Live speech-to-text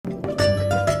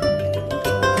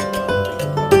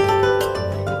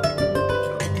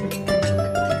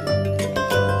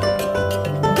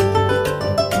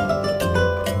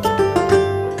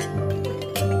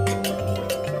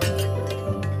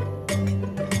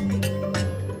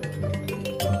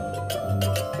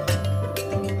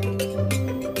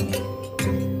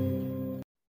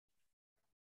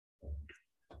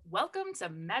welcome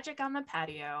to Magic on the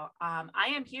Patio.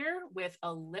 I am here with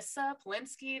Alyssa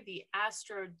Polinsky, the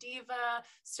Astro Diva,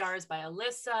 Stars by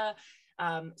Alyssa,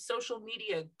 social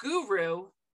media guru.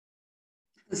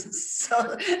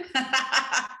 So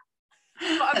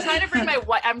I'm trying to bring my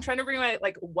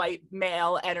like white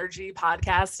male energy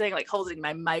podcasting, like holding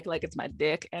my mic like it's my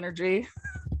dick energy.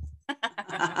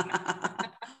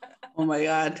 Oh my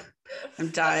God, I'm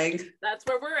dying. That's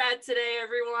where we're at today,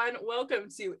 everyone. Welcome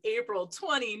to April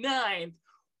 29th.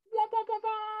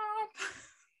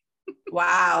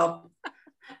 Wow.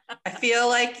 I feel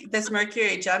like this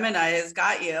Mercury Gemini has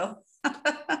got you.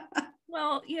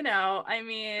 Well,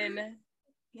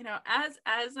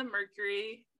 as a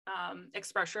Mercury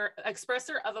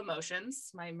expressor of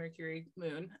emotions, my Mercury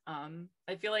moon,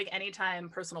 I feel like anytime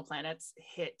personal planets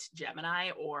hit Gemini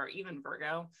or even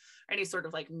Virgo, or any sort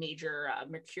of like major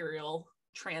mercurial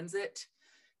transit,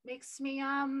 makes me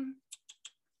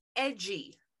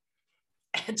edgy.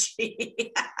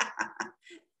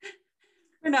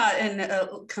 We're not in a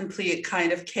complete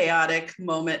kind of chaotic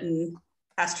moment in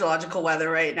astrological weather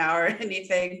right now or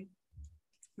anything.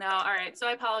 No, all right. So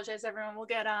I apologize, everyone. We'll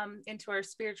get into our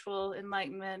spiritual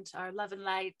enlightenment, our love and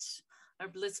light, our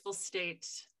blissful state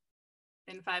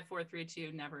in 5, 4, 3,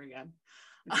 2, never again.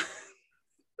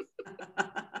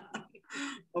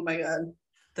 Oh my God.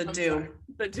 The doom.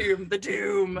 The doom.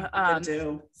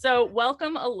 So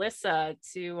welcome, Alyssa,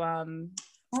 to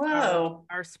hello.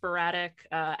 Our sporadic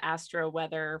astro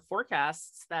weather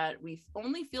forecasts that we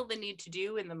only feel the need to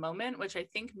do in the moment, which I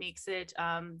think makes it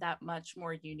that much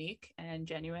more unique and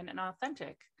genuine and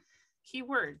authentic.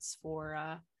 Keywords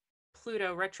for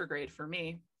Pluto retrograde for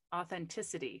me: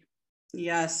 authenticity.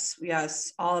 Yes,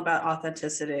 all about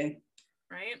authenticity.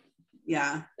 Right?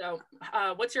 Yeah. So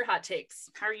what's your hot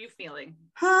takes? How are you feeling?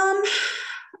 I'm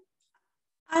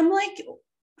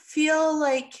feel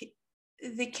like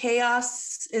the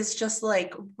chaos is just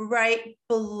like right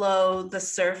below the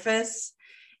surface,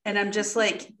 and I'm just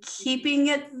like keeping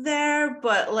it there,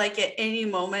 but like at any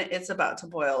moment it's about to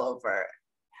boil over.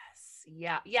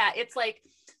 Yes. Yeah. It's like,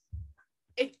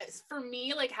 for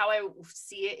me, like how I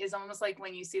see it is almost like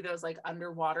when you see those like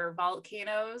underwater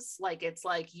volcanoes, like it's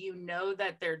like,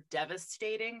 that they're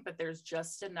devastating, but there's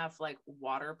just enough like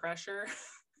water pressure.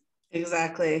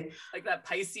 Exactly. Like that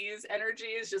Pisces energy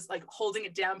is just like holding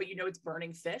it down, but it's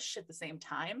burning fish at the same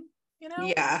time,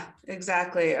 Yeah,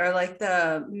 exactly. Or like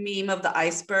the meme of the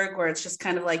iceberg where it's just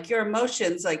kind of like your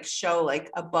emotions like show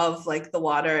like above like the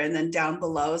water, and then down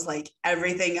below is like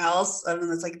everything else,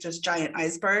 and it's like just giant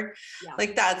iceberg. Yeah.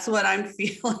 Like that's what I'm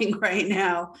feeling right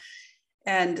now.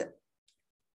 And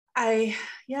I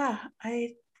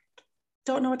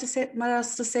don't know what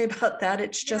else to say about that.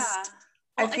 It's just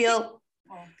Well, I feel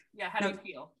how do you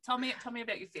feel? Tell me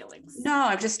about your feelings. No,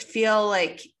 I just feel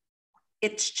like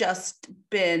it's just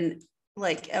been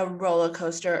like a roller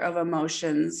coaster of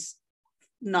emotions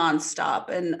nonstop.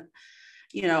 And,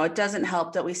 it doesn't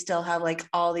help that we still have like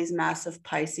all these massive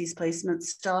Pisces placements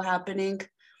still happening.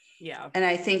 Yeah. And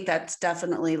I think that's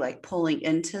definitely like pulling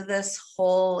into this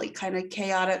whole like, kind of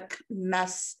chaotic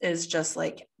mess, is just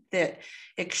like the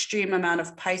extreme amount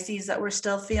of Pisces that we're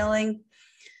still feeling.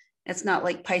 It's not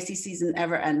like Pisces season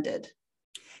ever ended.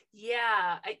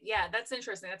 Yeah, that's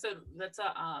interesting. That's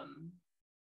a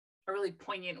really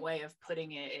poignant way of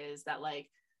putting it, is that like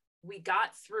we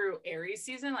got through Aries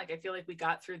season. Like I feel like we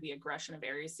got through the aggression of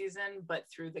Aries season, but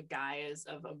through the guise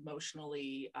of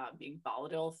emotionally being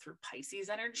volatile through Pisces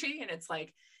energy. And it's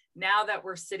like, now that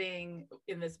we're sitting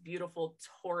in this beautiful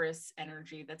Taurus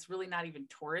energy that's really not even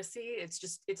Taurusy, it's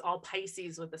all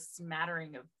Pisces with a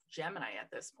smattering of Gemini at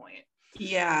this point.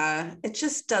 Yeah, it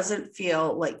just doesn't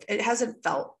feel like, it hasn't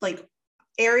felt like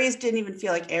Aries didn't even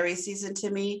feel like Aries season to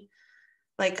me.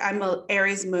 Like I'm a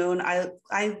Aries moon. I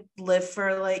live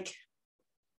for like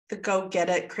the go get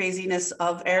it craziness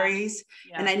of Aries.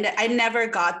 Yeah. And I never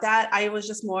got that. I was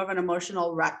just more of an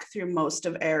emotional wreck through most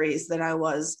of Aries than I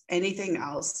was anything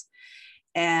else.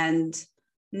 And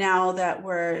now that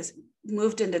we're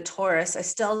moved into Taurus, I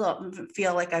still don't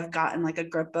feel like I've gotten like a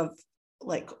grip of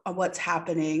like what's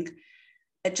happening.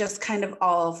 It just kind of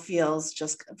all feels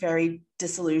just very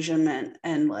disillusionment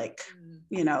and like,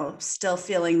 still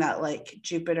feeling that like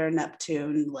Jupiter,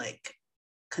 Neptune, like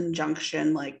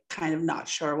conjunction, like kind of not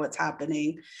sure what's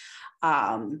happening.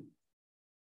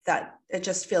 That it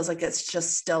just feels like it's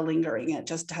just still lingering. It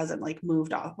just hasn't like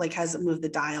moved off, like hasn't moved the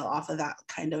dial off of that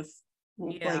kind of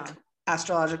like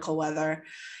astrological weather.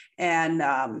 And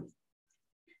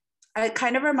it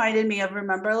kind of reminded me of,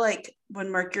 remember like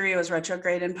when Mercury was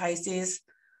retrograde in Pisces?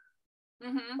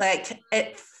 Mm-hmm. Like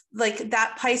it like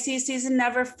that Pisces season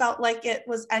never felt like it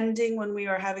was ending when we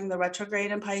were having the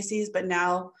retrograde in Pisces, but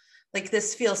now like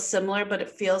this feels similar, but it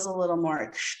feels a little more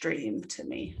extreme to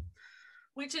me.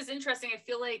 Which is interesting. I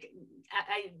feel like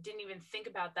I didn't even think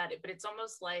about that, but it's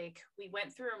almost like we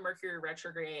went through a Mercury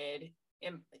retrograde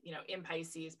in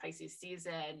Pisces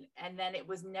season, and then it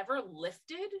was never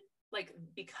lifted, like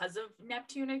because of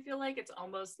Neptune. I feel like it's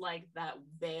almost like that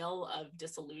veil of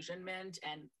disillusionment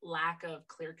and lack of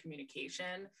clear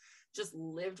communication just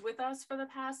lived with us for the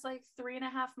past like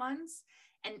 3.5 months.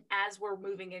 And as we're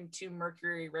moving into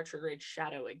Mercury retrograde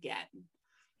shadow again,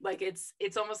 like it's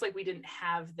almost like we didn't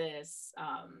have this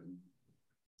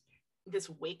this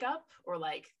wake up, or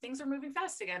like things are moving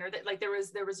fast again, or that like there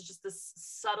was just this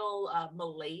subtle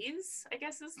malaise, I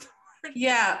guess is the word.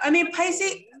 Yeah, I mean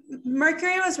Pisces,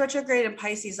 Mercury was retrograde in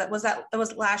Pisces. It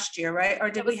was last year, right?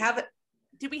 Or did we have it?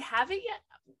 Did we have it yet?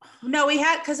 No, we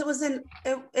had, because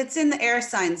it's in the air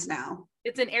signs now.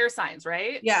 It's in air signs,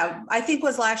 right? Yeah, I think it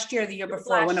was last year, the year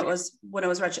before, when it was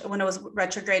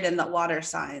retrograde in the water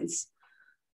signs.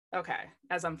 Okay,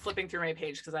 as I'm flipping through my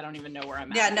page because I don't even know where I'm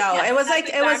at. Yeah, no, it was like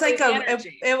it was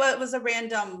a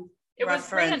random. It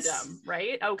reference. Was random,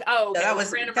 right? Okay. Yeah, that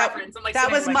was random reference. I'm like,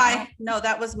 that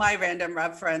was my random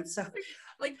reference. So.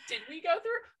 Like, did we go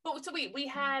through? But so we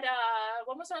had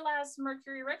when was our last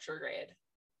Mercury retrograde?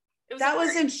 That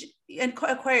was in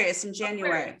Aquarius in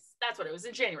January. Aquarius. That's what it was,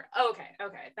 in January.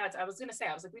 Okay. That's, I was gonna say,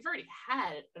 I was like, we've already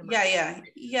had a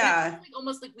Mercury yeah. Like,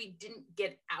 almost like we didn't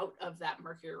get out of that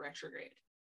Mercury retrograde.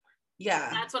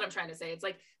 Yeah, that's what I'm trying to say. It's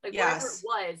like yes.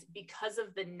 Whatever it was, because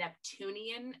of the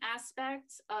Neptunian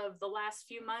aspects of the last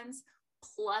few months,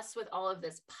 plus with all of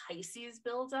this Pisces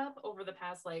buildup over the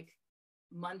past like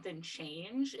month and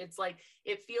change, it's like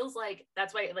it feels like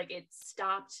that's why like it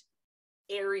stopped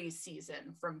Aries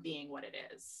season from being what it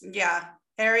is. Yeah,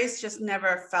 Aries just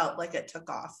never felt like it took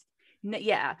off.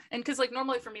 Yeah, and because like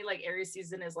normally for me, like Aries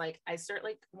season is like I start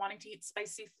like wanting to eat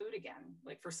spicy food again,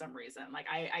 like for some reason, like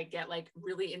I get like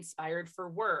really inspired for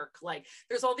work, like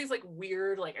there's all these like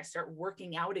weird, like I start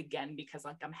working out again because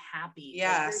like I'm happy.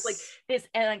 Yes, like this,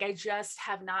 and like I just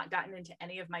have not gotten into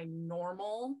any of my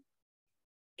normal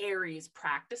Aries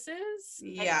practices.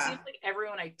 Yeah, and it seems like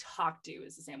everyone I talk to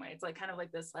is the same way. It's like kind of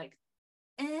like this like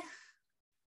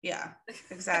Yeah,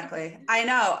 exactly. I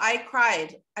know. I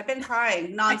cried. I've been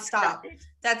crying nonstop.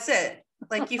 That's it.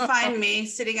 Like you find me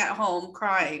sitting at home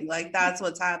crying. Like that's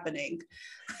what's happening.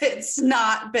 It's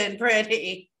not been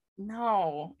pretty.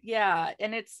 No. Yeah.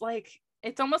 And it's like,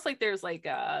 it's almost like there's like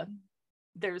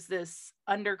there's this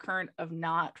undercurrent of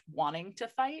not wanting to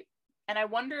fight. And I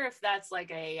wonder if that's like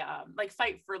a like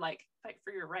fight for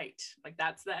your right. Like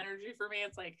that's the energy for me.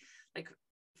 It's like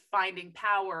finding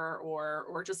power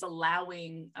or just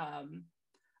allowing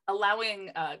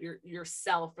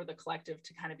yourself or the collective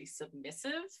to kind of be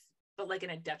submissive, but like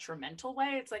in a detrimental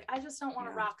way. It's like I just don't want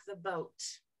to rock the boat.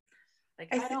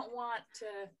 Like I don't want to,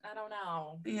 I don't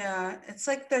know. Yeah, it's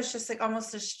like there's just like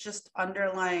almost this just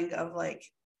underlying of like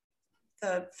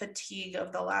the fatigue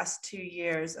of the last 2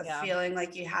 years of feeling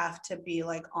like you have to be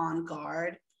like on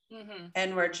guard. Mm-hmm.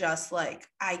 And we're just like,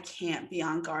 I can't be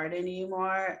on guard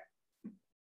anymore.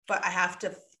 But I have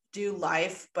to do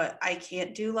life, but I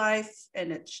can't do life.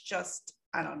 And it's just,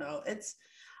 I don't know.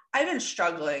 I've been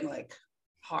struggling like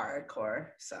hardcore.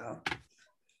 So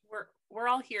we're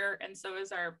all here. And so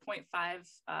is our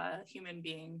 0.5 human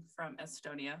being from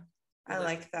Estonia. I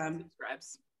like them.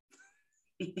 Subscribes.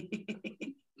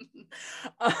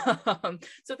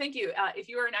 So thank you. If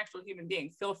you are an actual human being,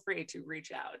 feel free to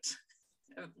reach out.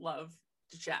 I would love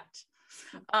to chat.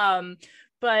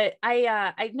 But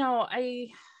I know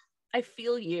I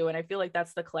feel you, and I feel like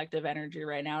that's the collective energy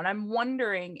right now. And I'm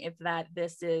wondering if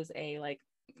this is a, like,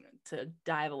 to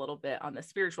dive a little bit on the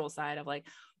spiritual side of like,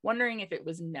 wondering if it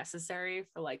was necessary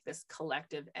for like this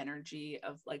collective energy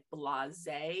of like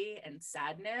blasé and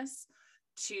sadness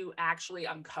to actually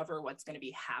uncover what's going to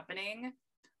be happening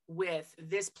with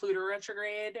this Pluto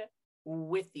retrograde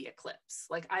with the eclipse.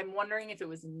 Like, I'm wondering if it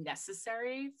was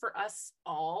necessary for us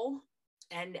all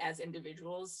and as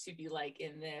individuals to be like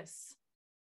in this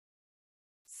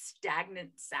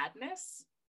stagnant sadness,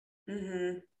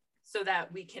 so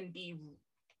that we can be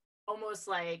almost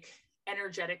like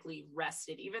energetically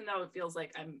rested, even though it feels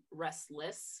like I'm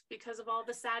restless because of all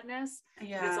the sadness.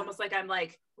 Yeah, it's almost like I'm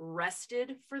like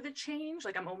rested for the change.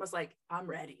 Like I'm almost like I'm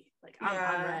ready. Like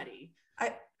I'm ready.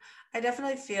 I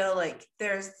definitely feel like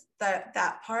there's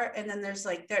that part, and then there's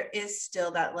like there is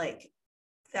still that like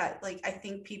I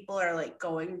think people are like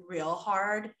going real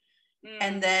hard,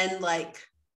 and then like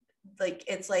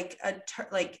it's like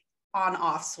on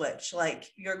off switch. Like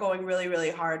you're going really,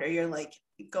 really hard, or you're like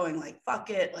going like, fuck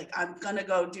it. Like I'm going to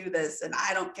go do this and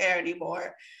I don't care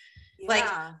anymore. Yeah. Like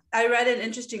I read an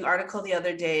interesting article the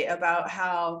other day about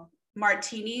how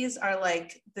martinis are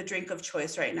like the drink of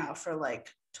choice right now for like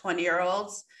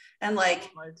 20-year-olds, and like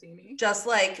martini, just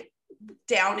like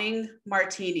downing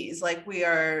martinis. Like we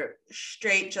are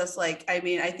straight, just like, I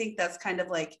mean, I think that's kind of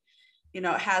like, you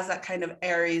know, it has that kind of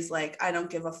Aries, like, I don't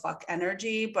give a fuck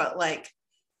energy, but like,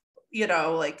 you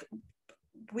know, like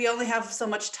we only have so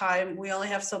much time. We only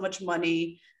have so much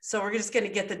money. So we're just going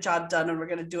to get the job done and we're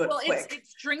going to do it quick.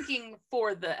 It's drinking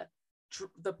for the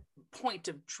point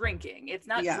of drinking. It's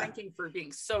not drinking for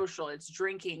being social. It's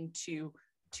drinking to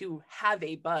have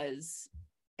a buzz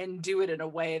and do it in a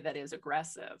way that is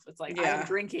aggressive. It's like, I'm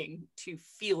drinking to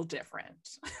feel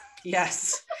different.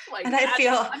 Yes. Like, and I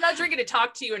feel I'm not drinking to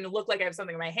talk to you and look like I have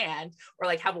something in my hand, or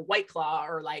like have a White Claw,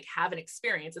 or like have an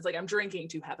experience. It's like, I'm drinking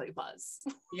to have a buzz.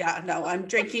 Yeah, no, I'm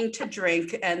drinking to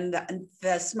drink, and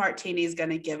this martini is going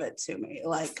to give it to me,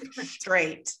 like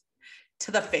straight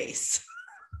to the face.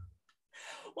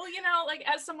 Well, you know, like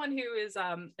as someone who is,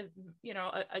 you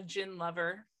know, a gin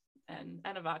lover and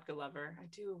a vodka lover, I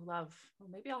do love, well,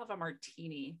 maybe I'll have a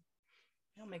martini.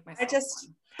 I'll make myself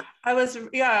I was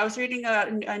reading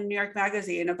a New York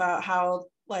magazine about how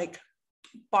like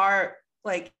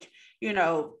like, you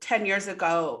know, 10 years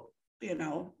ago, you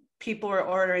know, people were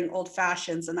ordering old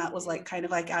fashions, and that was like kind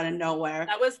of like out of nowhere.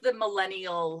 That was the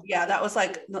millennial. Yeah, that was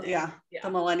like, the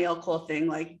millennial cool thing,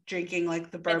 like drinking like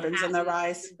the bourbons and the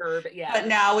rye. But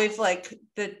now we've like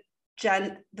the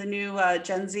new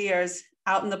Gen Zers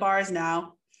out in the bars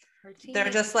now. Martini. They're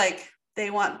just like,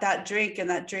 they want that drink, and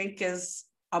that drink is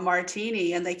a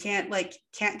martini, and they can't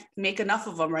make enough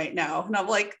of them right now. And I'm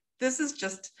like, this is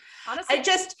just, honestly,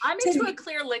 I'm into a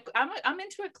clear liquor. I'm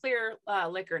into a clear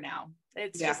liquor now.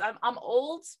 It's just, I'm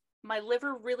old. My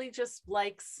liver really just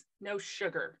likes no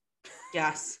sugar.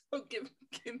 Yes. So give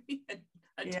me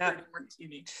a dirty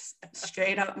martini.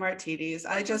 Straight up martinis.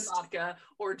 I just vodka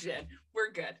or gin.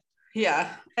 We're good.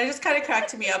 Yeah. It just kind of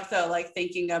cracked me up though, like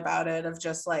thinking about it, of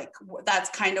just like, that's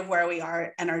kind of where we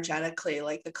are energetically,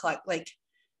 like like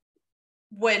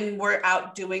when we're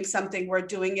out doing something, we're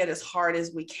doing it as hard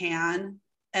as we can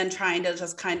and trying to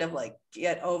just kind of like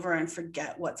get over and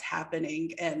forget what's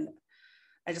happening. And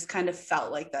I just kind of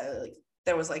felt like that, like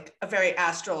there was like a very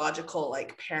astrological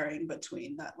like pairing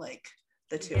between that, like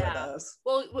the two of those.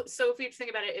 Well, so if you think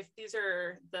about it, if these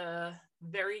are the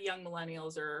very young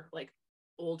millennials or like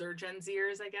older Gen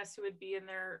Zers, I guess, who would be in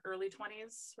their early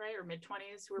 20s, right, or mid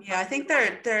 20s, who are I think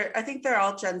they're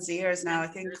all Gen Zers now. I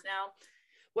think now.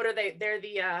 What are they? They're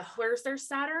the where's their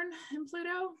Saturn and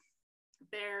Pluto?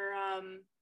 They're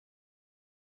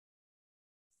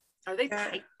are they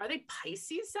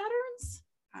Pisces Saturns?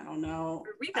 I don't know.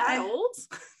 Are we that old?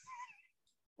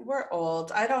 We're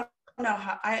old. I don't know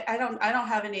how. I don't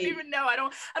have any. I don't even know. I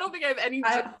don't think I have any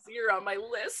Gen Zer on my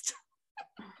list.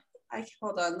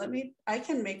 Hold on. I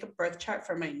can make a birth chart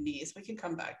for my niece. We can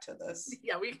come back to this.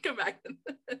 Yeah, we can come back.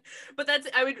 But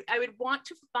I would want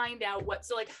to find out what,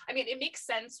 so like, I mean, it makes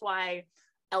sense why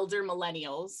elder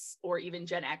millennials or even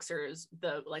Gen Xers,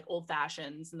 the like old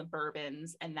fashions and the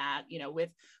bourbons and that, you know,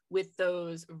 with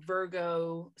those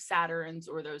Virgo Saturns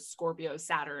or those Scorpio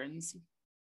Saturns,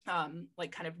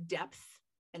 like kind of depth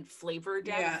and flavor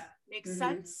depth makes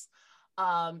sense.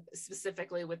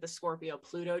 Specifically with the Scorpio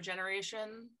Pluto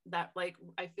generation, that like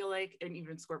I feel like, and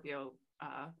even Scorpio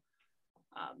and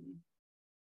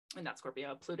not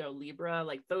Scorpio, Pluto Libra,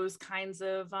 like those kinds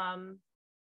of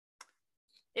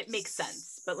it makes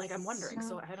sense. But like I'm wondering,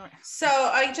 so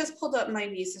I just pulled up my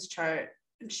niece's chart,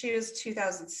 and she was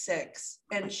 2006,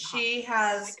 and she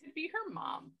has, I could be her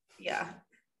mom. Yeah,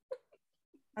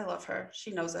 I love her.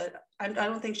 She knows it. I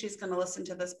don't think she's going to listen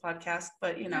to this podcast,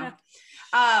 but you know.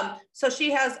 So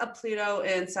she has a Pluto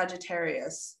in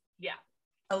Sagittarius. Yeah.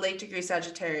 A late degree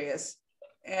Sagittarius,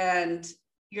 and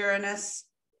Uranus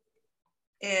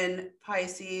in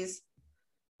Pisces,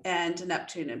 and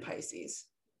Neptune in Pisces.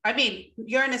 I mean,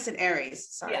 Uranus in Aries.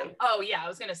 Sorry. Yeah. Oh yeah, I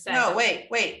was going to say. No,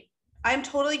 wait. I'm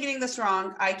totally getting this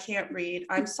wrong. I can't read.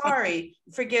 I'm sorry.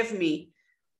 Forgive me.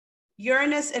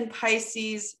 Uranus in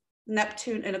Pisces,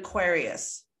 Neptune in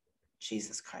Aquarius.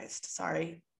 Jesus Christ.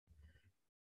 Sorry.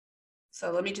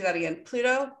 So let me do that again.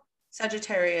 Pluto,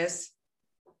 Sagittarius,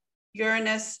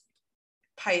 Uranus,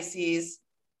 Pisces,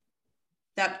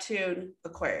 Neptune,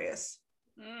 Aquarius.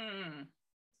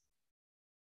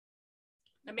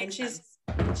 That makes sense.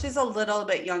 Sense. She's a little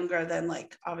bit younger than,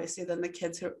 like, obviously than the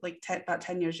kids who are like about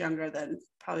 10 years younger than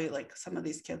probably like some of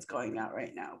these kids going out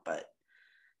right now, but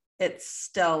it's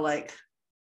still like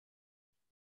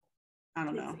I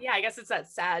don't know. Yeah, I guess it's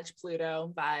that Sag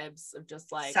Pluto vibes of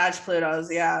just like Sag Plutos,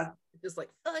 yeah. Just like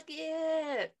fuck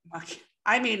it. Okay.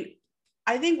 I mean,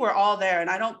 I think we're all there, and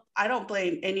I don't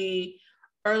blame any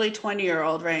early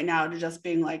 20-year-old right now to just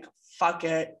being like, fuck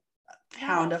it,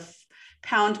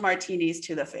 pound martinis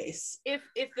to the face. If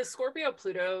the Scorpio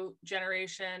Pluto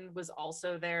generation was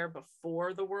also there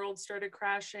before the world started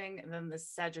crashing, and then the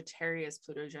Sagittarius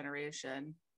Pluto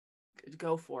generation,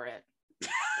 go for it.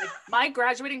 Like, my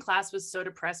graduating class was so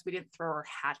depressed we didn't throw our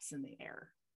hats in the air.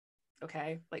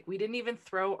 Okay, like we didn't even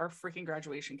throw our freaking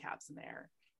graduation caps in the air.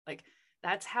 Like,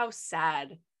 that's how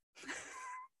sad.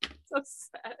 So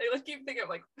sad. I keep thinking,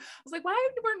 like, I was like, why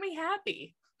weren't we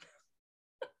happy?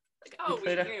 Like, oh,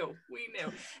 we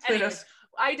knew. Anyways,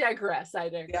 I digress.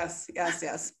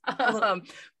 Yes.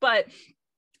 But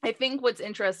I think what's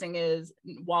interesting is,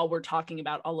 while we're talking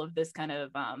about all of this kind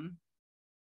of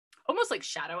almost like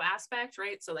shadow aspect,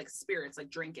 right? So like spirits, like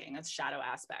drinking, that's shadow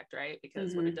aspect, right?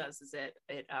 Because what it does is it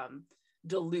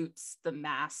dilutes the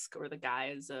mask or the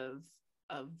guise of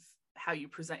how you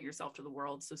present yourself to the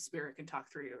world, so spirit can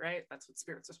talk through you, right? That's what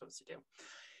spirits are supposed to do,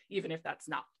 even if that's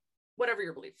not whatever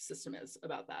your belief system is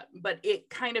about that. But it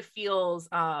kind of feels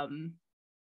kind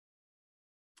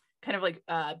of like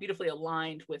beautifully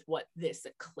aligned with what this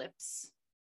eclipse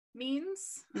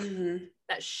means.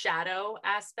 That shadow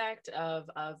aspect of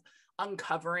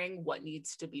uncovering what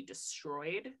needs to be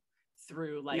destroyed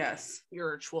through like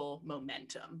spiritual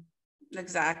momentum.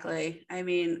 Exactly. I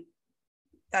mean,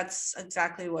 that's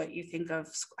exactly what you think of,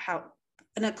 how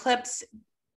an eclipse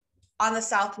on the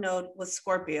south node with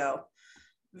Scorpio,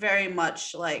 very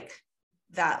much like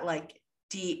that, like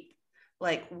deep,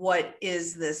 like what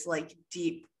is this like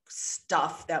deep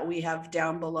stuff that we have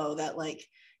down below that like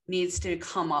needs to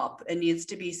come up and needs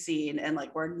to be seen, and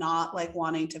like we're not like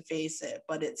wanting to face it,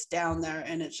 but it's down there,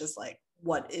 and it's just like,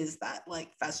 what is that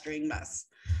like festering mess?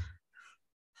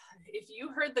 If you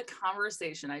heard the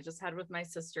conversation I just had with my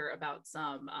sister about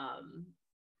some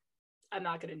I'm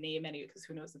not going to name any because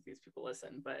who knows if these people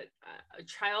listen, but a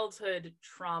childhood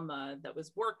trauma that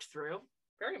was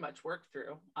very much worked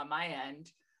through on my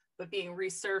end, but being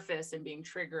resurfaced and being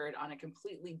triggered on a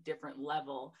completely different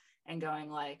level, and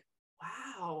going like,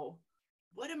 wow,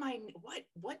 what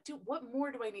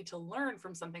more do I need to learn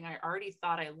from something I already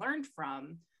thought I learned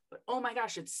from, but oh my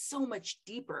gosh, it's so much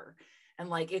deeper. And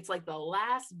like, it's like the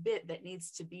last bit that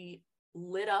needs to be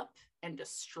lit up and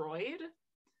destroyed.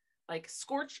 Like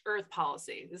scorched earth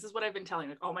policy. This is what I've been telling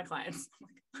like all my clients.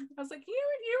 I was like,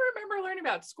 you remember learning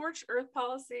about scorched earth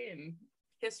policy in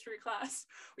history class,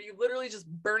 where you literally just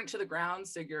burn it to the ground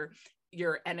so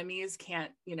your enemies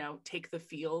can't, take the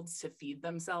fields to feed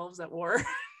themselves at war.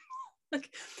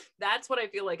 Like, that's what I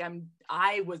feel like I'm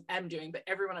doing, but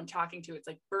everyone I'm talking to, it's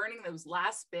like burning those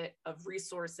last bit of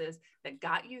resources that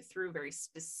got you through very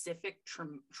specific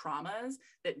traumas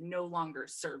that no longer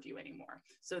serve you anymore.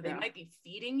 So they might be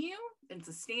feeding you and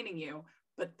sustaining you,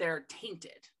 but they're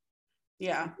tainted.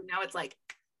 Yeah. So now it's like,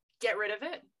 get rid of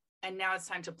it. And now it's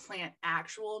time to plant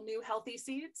actual new healthy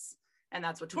seeds. And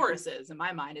that's what Taurus is in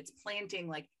my mind. It's planting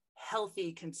like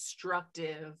healthy,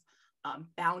 constructive,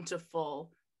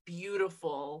 bountiful,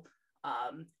 beautiful,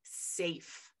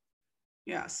 safe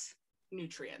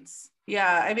nutrients.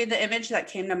 Yeah, I mean, the image that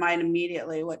came to mind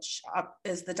immediately, which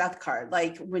is the death card,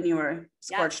 like when you were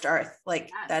scorched earth, like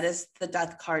that is the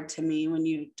death card to me. When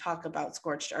you talk about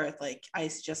scorched earth, like I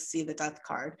just see the death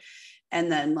card.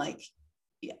 And then like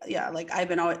like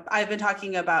I've been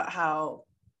talking about how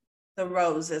the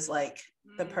rose is like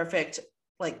the perfect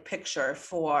like picture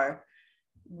for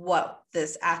what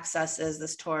this axis is,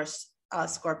 this Taurus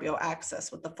Scorpio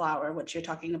axis with the flower, which you're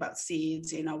talking about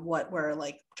seeds, what we're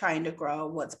like trying to grow,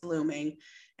 what's blooming,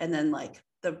 and then like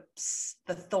the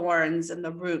thorns and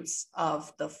the roots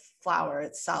of the flower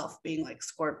itself being like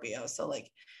Scorpio. So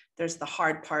like there's the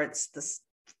hard parts,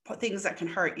 the things that can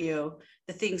hurt you,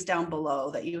 the things down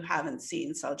below that you haven't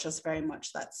seen. So it's just very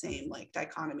much that same like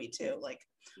dichotomy too, like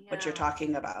what you're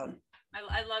talking about.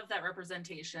 I love that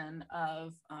representation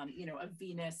of a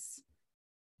Venus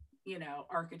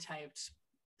archetyped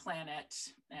planet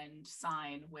and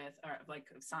sign with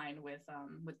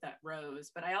that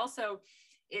rose. But I also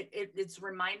it's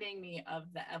reminding me of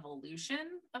the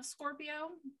evolution of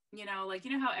Scorpio,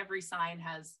 how every sign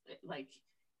has like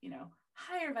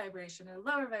higher vibration or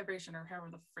lower vibration, or however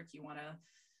the frick you want to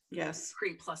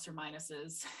create plus or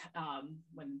minuses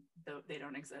when they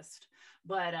don't exist.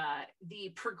 But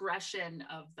the progression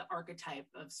of the archetype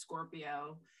of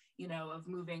Scorpio, of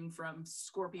moving from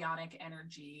scorpionic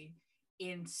energy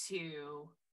into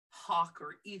hawk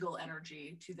or eagle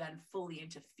energy to then fully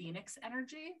into phoenix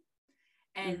energy.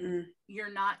 and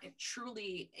you're not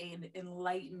truly an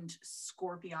enlightened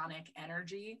scorpionic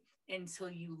energy until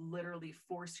you literally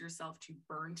force yourself to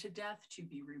burn to death to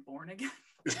be reborn again.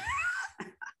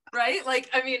 Right? Like,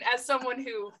 I mean, as someone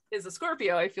who is a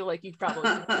Scorpio, I feel like you probably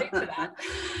can relate to that.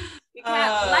 You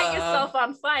can't light yourself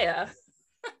on fire.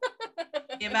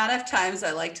 The amount of times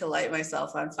I like to light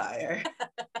myself on fire.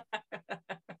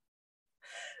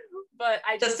 But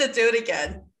I just to do it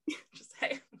again. Just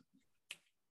say,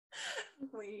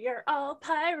 we are all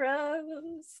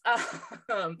pyros.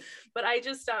 But I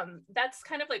just that's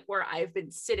kind of like where I've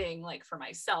been sitting, like for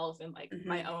myself, and like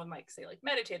my own, like say like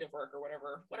meditative work or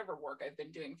whatever work I've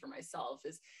been doing for myself,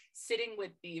 is sitting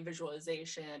with the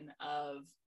visualization of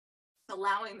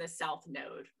allowing the South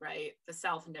Node, right? The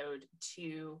South Node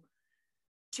to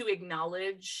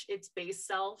acknowledge its base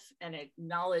self and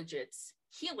acknowledge its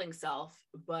healing self,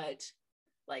 but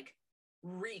like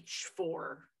reach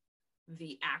for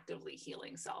the actively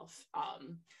healing self. So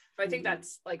I think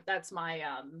that's my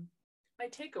my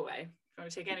takeaway. If I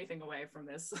want to take anything away from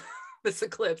this this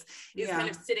eclipse, is kind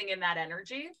of sitting in that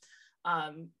energy.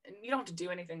 And you don't have to do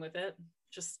anything with it.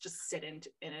 Just sit in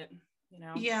it, you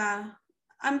know? Yeah.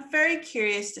 I'm very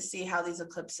curious to see how these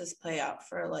eclipses play out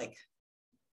for like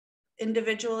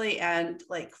individually and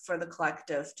like for the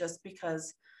collective, just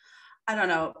because I don't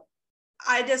know.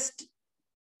 I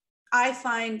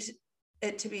find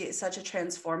it to be such a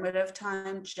transformative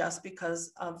time just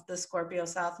because of the Scorpio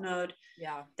South Node.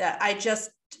 Yeah. That I just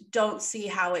don't see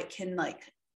how it can like,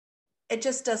 it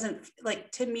just doesn't,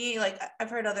 like, to me, like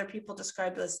I've heard other people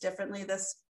describe this differently,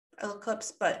 this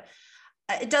eclipse, but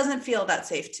it doesn't feel that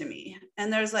safe to me.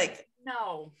 And there's like,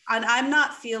 no, and I'm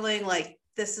not feeling like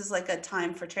this is like a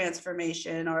time for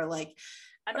transformation or like,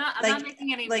 I'm not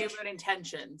making any new moon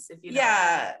intentions, if you know.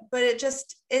 Yeah, but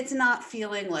it's not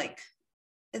feeling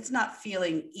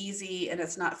easy, and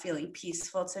it's not feeling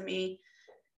peaceful to me.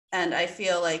 And I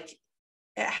feel like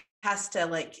it has to,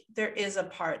 like, there is a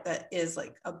part that is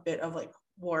like a bit of like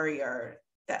warrior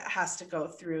that has to go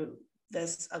through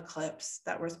this eclipse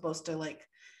that we're supposed to like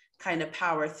kind of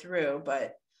power through.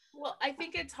 But well, I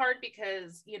think it's hard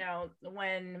because, you know,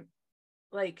 when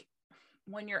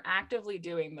you're actively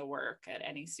doing the work at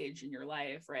any stage in your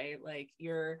life, right? Like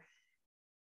you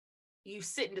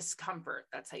sit in discomfort.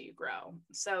 That's how you grow.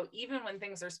 So even when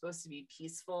things are supposed to be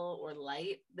peaceful or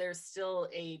light, there's still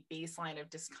a baseline of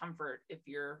discomfort if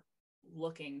you're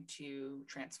looking to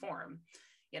transform,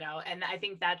 you know? And I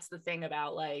think that's the thing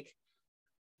about like,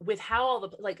 with how all the,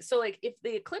 like, so like if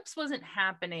the eclipse wasn't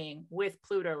happening with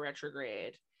Pluto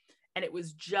retrograde and it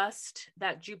was just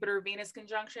that Jupiter-Venus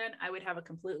conjunction, I would have a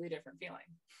completely different feeling.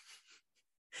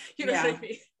 You know what I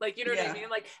mean? Like, you know what I mean?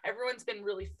 Like everyone's been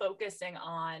really focusing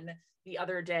on the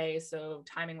other day. So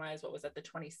timing wise, what was that, the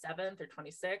 27th or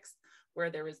 26th, where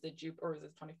there was the Jupiter, or was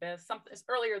it 25th? Something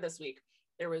earlier this week,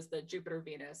 there was the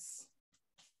Jupiter-Venus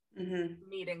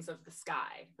meetings of the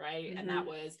sky, right? And that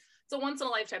was, it's a once in a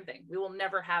lifetime thing. We will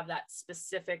never have that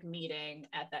specific meeting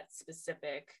at that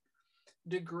specific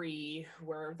degree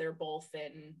where they're both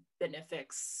in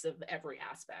benefics of every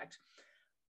aspect.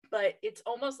 But it's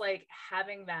almost like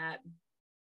having that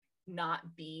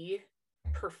not be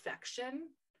perfection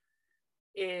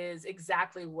is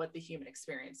exactly what the human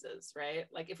experience is, right?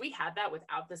 Like if we had that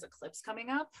without this eclipse coming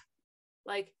up,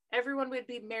 like everyone would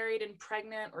be married and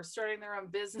pregnant or starting their own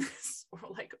business or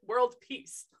like world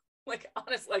peace. Like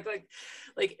honestly,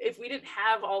 like if we didn't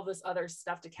have all this other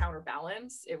stuff to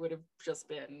counterbalance, it would have just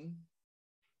been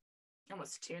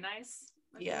almost too nice.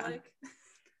 I feel like.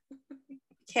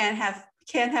 Can't have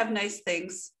nice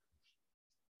things.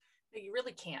 You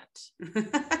really can't.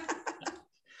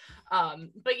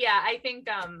 But yeah, I think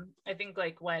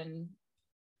like when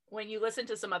you listen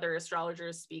to some other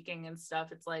astrologers speaking and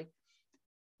stuff, it's like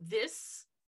this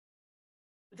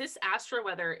astro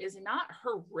weather is not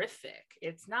horrific.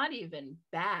 It's not even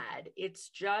bad. It's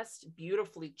just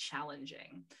beautifully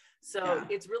challenging. So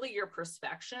it's really your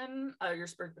perspective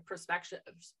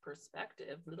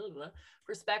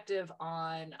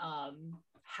on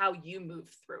how you move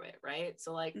through it, right?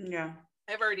 So like,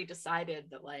 I've already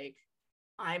decided that like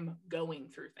I'm going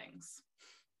through things.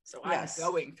 So I'm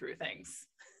going through things.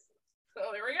 So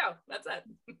there we go. That's it.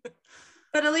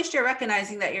 But at least you're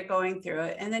recognizing that you're going through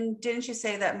it. And then didn't you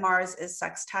say that Mars is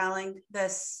sextiling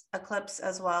this eclipse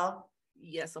as well?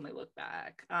 Yes, let me look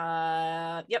back.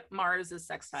 Yep, Mars is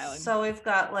sextiling. So we've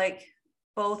got like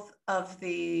both of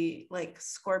the like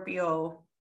Scorpio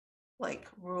like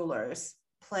rulers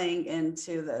playing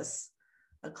into this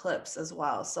eclipse as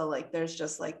well. So like there's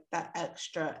just like that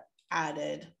extra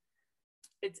added.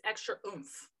 It's extra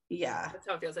oomph. Yeah. That's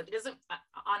how it feels. It doesn't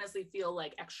honestly feel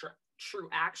like extra true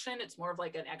action. It's more of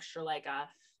like an extra, like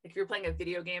if you're playing a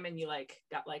video game and you like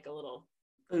got like a little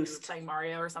boost. You were playing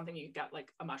Mario or something, you got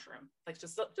like a mushroom, like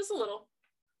just a little.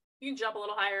 You can jump a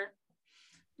little higher.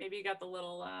 Maybe you got the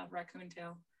little raccoon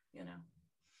tail, you know.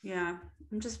 Yeah,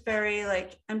 I'm just very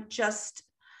like,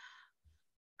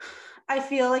 I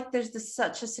feel like there's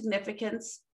such a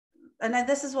significance, and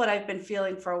this is what I've been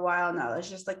feeling for a while now. It's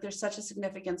just like there's such a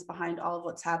significance behind all of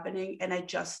what's happening, and I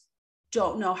just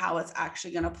don't know how it's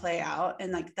actually going to play out.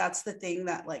 And like that's the thing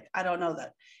that like I don't know,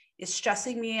 that is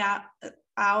stressing me out,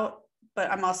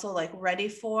 but I'm also like ready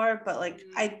for. But like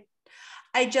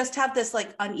I just have this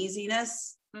like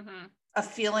uneasiness. A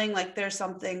feeling like there's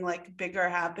something like bigger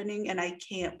happening and I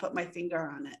can't put my finger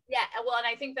on it. Yeah, well, and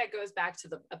I think that goes back to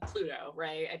the Pluto,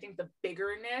 right? I think the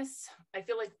biggerness, I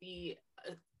feel like the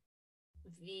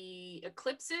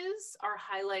eclipses are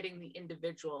highlighting the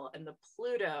individual, and the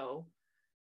Pluto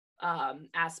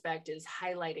aspect is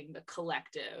highlighting the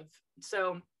collective.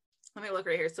 So let me look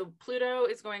right here. So Pluto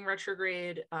is going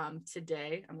retrograde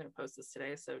today. I'm going to post this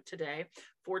today. So today,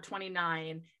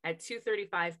 4/29 at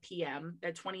 2:35 p.m.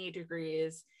 at 28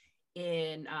 degrees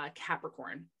in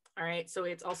Capricorn. All right. So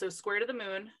it's also square to the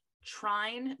moon,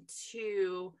 trine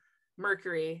to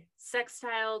Mercury,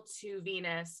 sextile to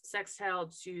Venus, sextile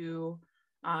to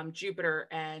Jupiter,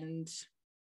 and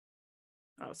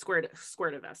square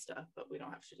to Vesta, but we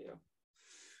don't have to do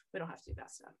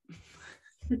Vesta.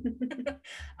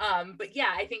 But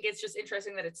yeah, I think it's just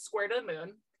interesting that it's square to the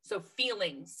moon. So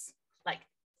feelings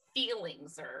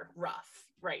are rough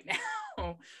right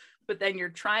now. But then you're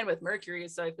trying with Mercury,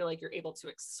 so I feel like you're able to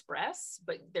express,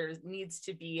 but there needs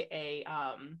to be a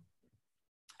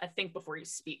think before you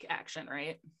speak action,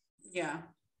 right? Yeah.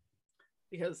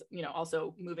 Because, you know,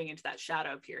 also moving into that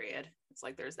shadow period, it's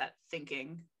like there's that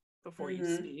thinking before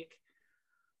you speak.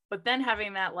 But then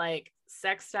having that like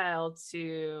sextile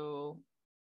to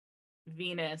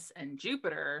Venus and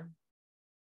Jupiter,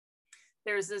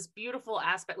 there's this beautiful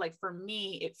aspect. Like for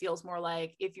me, it feels more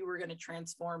like if you were going to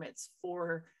transform, it's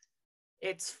for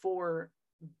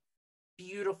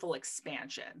beautiful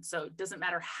expansion. So it doesn't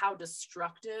matter how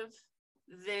destructive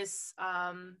this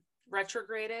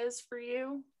retrograde is for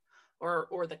you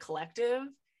or the collective,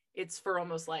 it's for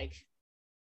almost like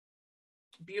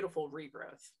beautiful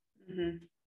regrowth.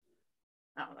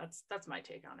 Oh, that's my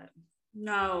take on it.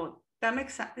 No, that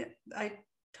makes sense.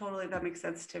 That makes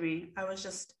sense to me. I was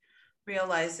just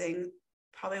realizing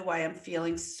probably why I'm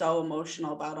feeling so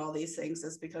emotional about all these things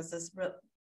is because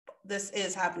this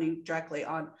is happening directly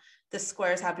on, this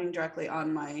square is happening directly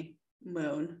on my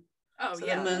moon. Oh, so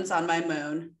yeah. The moon's on my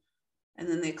moon, and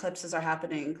then the eclipses are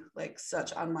happening like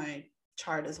such on my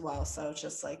chart as well. So it's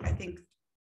just like, I think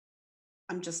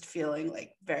I'm just feeling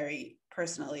like very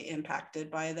personally impacted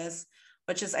by this,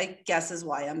 which is, I guess, is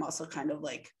why I'm also kind of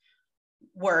like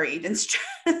worried and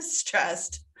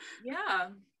stressed. Yeah.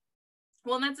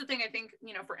 Well, and that's the thing, I think,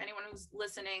 you know, for anyone who's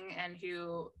listening and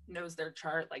who knows their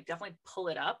chart, like definitely pull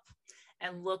it up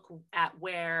and look at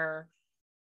where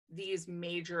these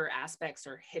major aspects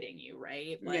are hitting you,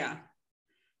 right? Like, yeah.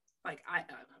 Like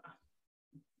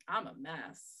I'm a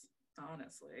mess,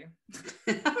 honestly.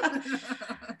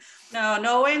 No,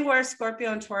 knowing where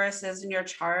Scorpio and Taurus is in your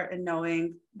chart and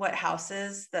knowing what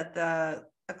houses that the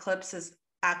eclipse is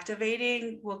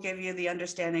activating will give you the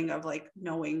understanding of like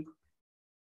knowing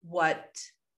what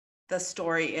the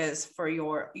story is for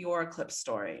your eclipse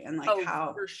story, and like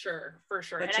how for sure.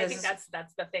 And I think that's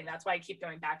the thing. That's why I keep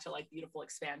going back to like beautiful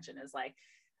expansion, is like,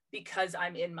 because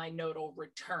I'm in my nodal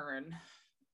return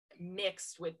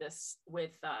mixed with this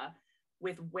with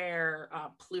where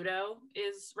Pluto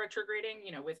is retrograding,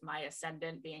 you know, with my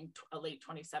ascendant being a late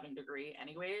 27 degree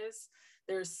anyways,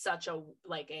 there's such a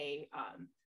like a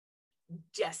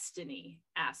destiny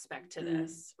aspect to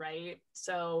this, right?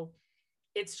 So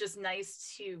it's just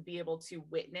nice to be able to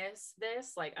witness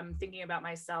this. Like I'm thinking about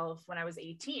myself when I was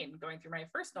 18 going through my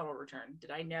first nodal return.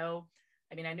 Did I know?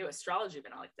 I mean, I knew astrology,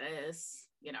 but not like this,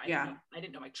 you know. I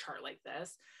didn't know my chart like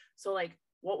this. So like,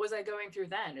 what was I going through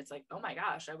then? It's like, oh my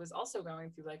gosh, I was also going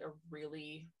through like a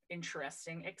really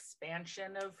interesting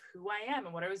expansion of who I am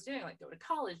and what I was doing, like go to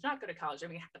college, not go to college. I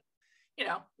mean, you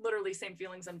know, literally same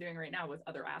feelings I'm doing right now with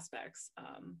other aspects.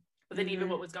 But then even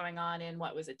what was going on in,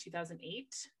 what was it,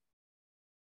 2008?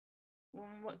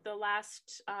 The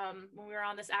last, when we were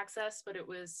on this axis, but it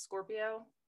was Scorpio.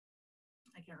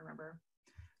 I can't remember.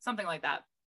 Something like that.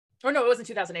 Or no, it wasn't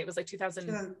 2008. It was like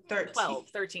 2012,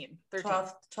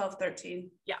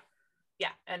 13. Yeah.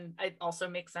 And it also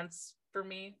makes sense for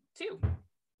me too.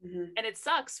 And it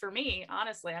sucks for me,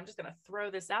 honestly. I'm just going to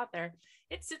throw this out there.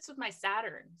 It sits with my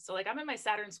Saturn. So like I'm in my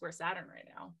Saturn square Saturn right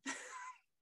now.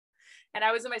 And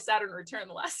I was in my Saturn return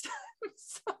the last time.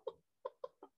 So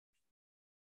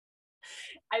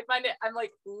I find it, I'm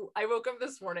like, I woke up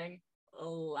this morning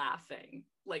laughing,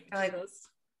 like just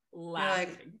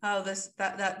laughing. Oh, this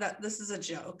is a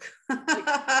joke.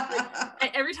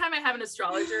 Every time I have an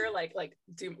astrologer like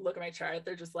do look at my chart,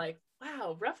 they're just like,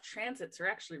 wow, rough transits are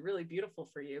actually really beautiful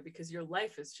for you because your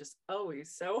life is just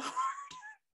always so hard.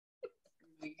 Oh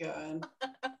my God.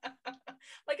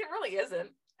 Like it really isn't.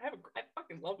 I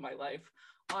fucking love my life,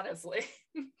 honestly.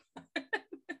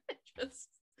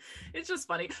 It's just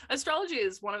funny. Astrology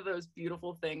is one of those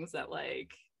beautiful things that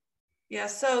like. Yeah.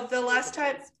 So the last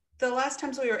times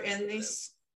we were in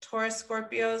these Taurus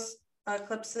Scorpios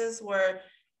eclipses were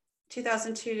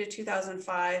 2002 to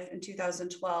 2005 and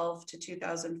 2012 to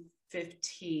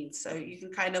 2015. So you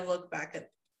can kind of look back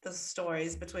at the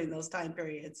stories between those time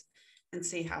periods and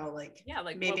see how like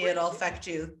maybe it'll affect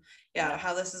you. Yeah,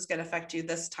 how this is going to affect you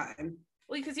this time.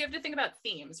 Well, because you have to think about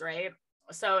themes, right?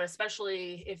 So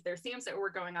especially if there are themes that were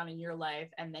going on in your life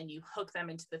and then you hook them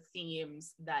into the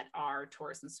themes that are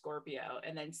Taurus and Scorpio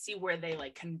and then see where they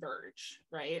like converge,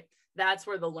 right? That's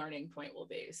where the learning point will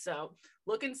be. So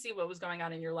look and see what was going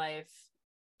on in your life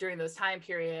during those time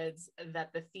periods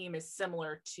that the theme is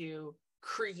similar to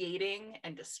creating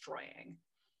and destroying.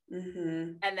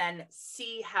 Mm-hmm. And then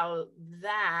see how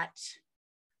that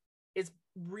is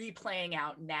replaying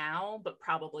out now, but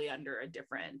probably under a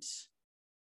different,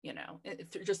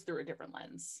 just through a different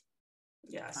lens.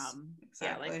 Yes,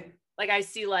 exactly. Yeah, like I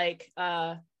see like,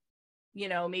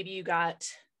 maybe you got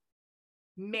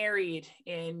married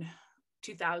in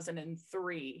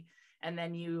 2003 and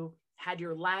then you had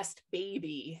your last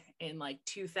baby in like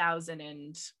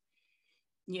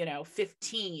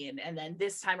 2015, and then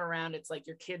this time around it's like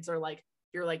your kids are like,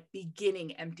 you're like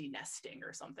beginning empty nesting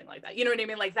or something like that. You know what I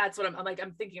mean? Like that's what I'm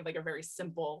thinking of, like a very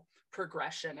simple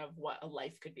progression of what a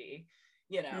life could be,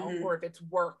 Mm-hmm. or if it's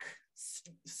work,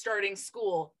 starting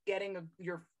school, getting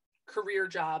your career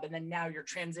job, and then now you're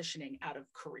transitioning out of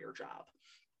career job.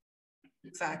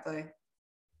 Exactly.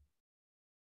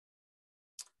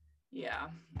 Yeah.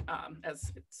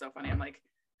 As it's so funny. I'm like,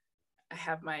 I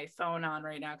have my phone on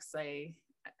right now because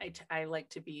I like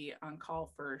to be on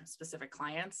call for specific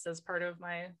clients as part of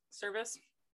my service.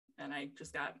 And I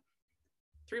just got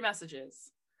 3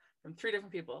 messages from 3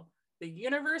 different people. The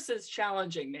universe is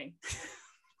challenging me.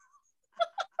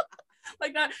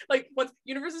 Like not like what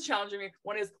universe is challenging me.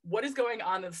 One is what is going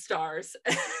on in the stars.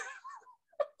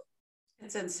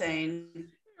 It's insane. It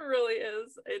really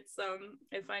is. It's I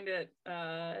find it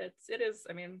it is,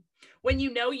 I mean, when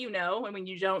you know, and when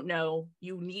you don't know,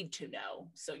 you need to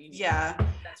know. So you need that's really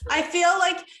I feel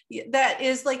like that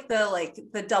is like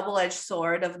the double-edged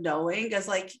sword of knowing, is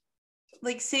like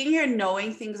sitting here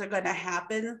knowing things are going to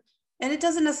happen, and it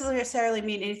doesn't necessarily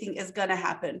mean anything is going to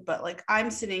happen, but like I'm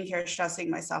sitting here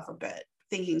stressing myself a bit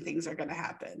thinking things are going to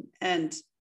happen, and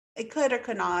it could or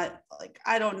could not, like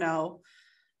I don't know,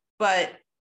 but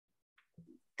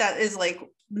that is like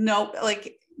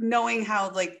knowing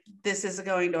how like this is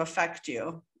going to affect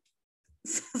you.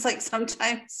 It's like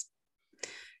sometimes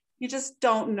you just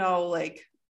don't know, like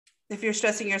if you're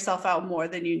stressing yourself out more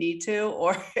than you need to,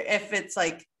 or if it's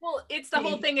like, well, it's the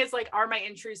whole thing is like, are my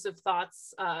intrusive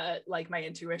thoughts like my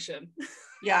intuition?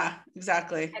 Yeah,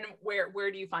 exactly. And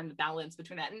where do you find the balance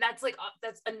between that? And that's like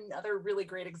that's another really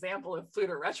great example of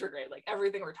Pluto retrograde. Like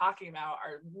everything we're talking about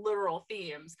are literal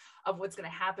themes of what's going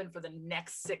to happen for the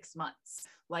next 6 months.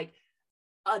 Like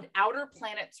an outer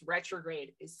planet's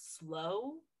retrograde is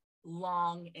slow,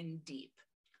 long, and deep.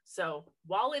 So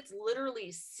while it's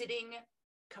literally sitting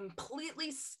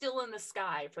completely still in the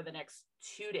sky for the next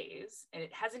 2 days, and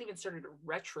it hasn't even started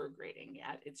retrograding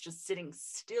yet, it's just sitting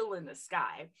still in the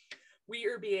sky, we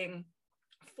are being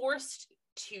forced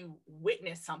to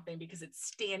witness something because it's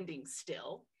standing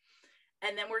still.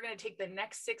 And then we're going to take the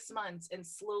next 6 months and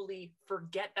slowly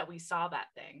forget that we saw that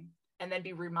thing, and then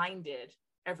be reminded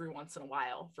every once in a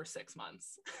while for 6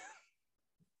 months.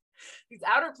 These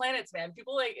outer planets, man,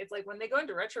 people like, it's like when they go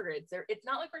into retrogrades, it's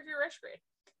not like Mercury retrograde.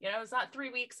 It's not 3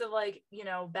 weeks of like,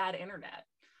 bad internet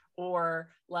or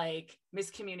like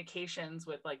miscommunications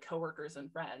with like coworkers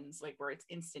and friends, like where it's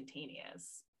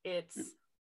instantaneous. It's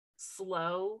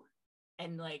slow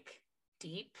and like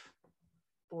deep,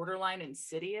 borderline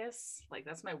insidious. Like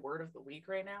that's my word of the week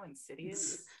right now,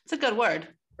 insidious. It's a good word,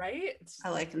 right? I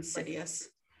like insidious.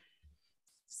 Like,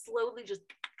 slowly just.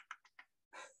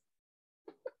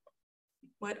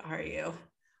 What are you?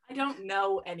 I don't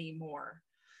know anymore,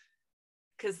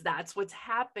 because that's what's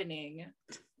happening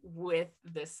with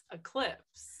this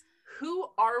eclipse. Who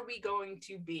are we going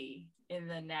to be in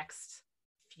the next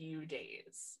few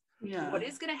days? Yeah. What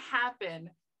is going to happen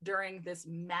during this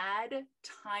mad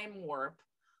time warp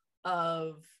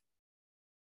of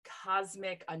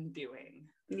cosmic undoing.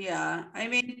 Yeah. I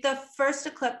mean, the first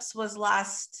eclipse was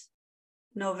last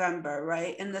November,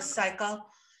 right? In this cycle.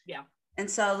 Yeah. And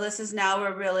so this is now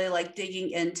we're really like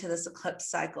digging into this eclipse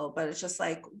cycle, but it's just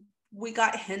like we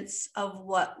got hints of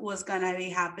what was going to be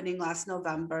happening last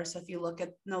November. So if you look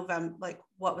at November, like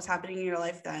what was happening in your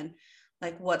life then,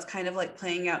 like what's kind of like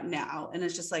playing out now. And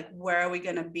it's just like, where are we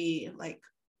going to be like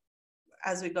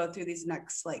as we go through these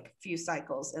next like few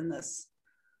cycles in this?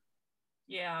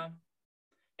 Yeah.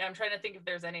 Yeah, I'm trying to think if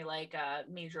there's any like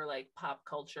major like pop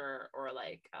culture or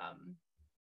like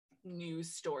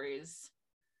news stories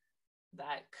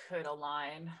that could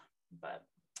align, but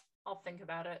I'll think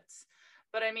about it.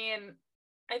 But I mean,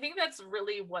 I think that's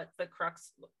really what the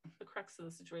crux of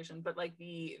the situation, but like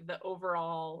the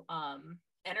overall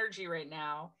energy right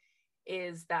now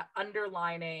is that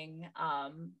underlining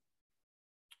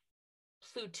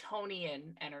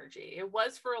Plutonian energy. It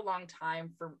was for a long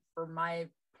time for my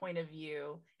point of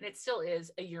view, and it still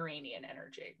is a Uranian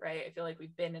energy, right? I feel like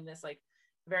we've been in this like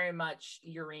very much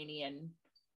Uranian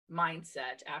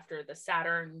mindset after the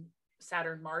Saturn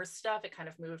Mars stuff. It kind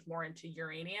of moved more into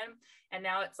Uranian, and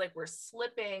now it's like we're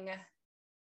slipping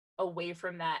away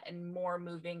from that and more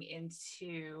moving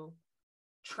into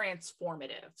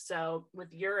transformative. So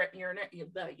with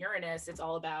Uranus, it's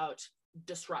all about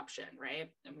disruption,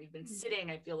 right? And we've been sitting,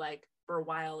 I feel like, for a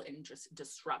while in just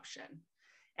disruption.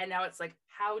 And now it's like,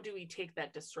 how do we take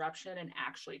that disruption and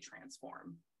actually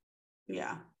transform?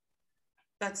 Yeah.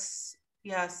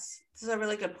 Yes, this is a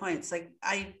really good point. It's like,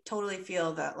 I totally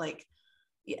feel that like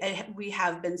we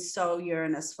have been so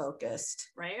Uranus focused.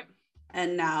 Right.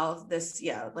 And now this,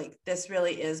 like this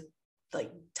really is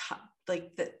like,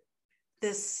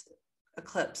 this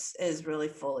eclipse is really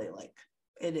fully like,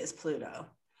 it is Pluto.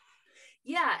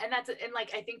 Yeah. And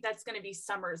like, I think that's going to be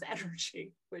summer's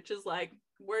energy, which is like,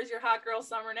 where's your hot girl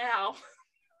summer now?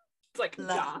 It's like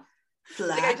goth.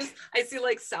 Like I see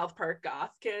like South Park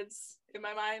goth kids in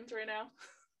my mind right now.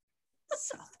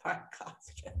 South Park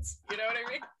goth kids. You know what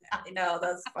I mean? I know,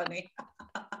 that's funny.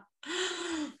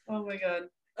 Oh my God.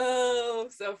 Oh,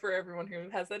 so for everyone who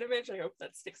has that image, I hope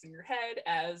that sticks in your head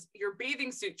as your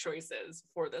bathing suit choices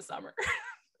for the summer.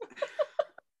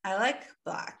 I like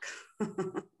black.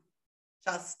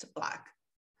 Just black.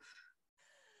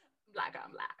 Black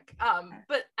on black.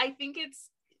 But I think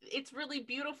it's really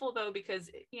beautiful though, because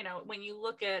you know, when you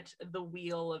look at the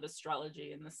wheel of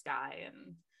astrology in the sky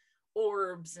and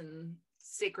orbs and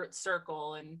sacred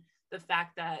circle and the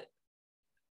fact that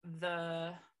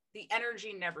the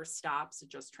energy never stops, it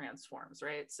just transforms,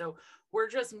 right? So we're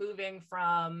just moving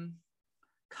from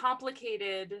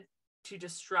complicated to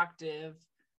destructive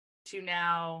to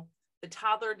now the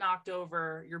toddler knocked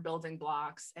over your building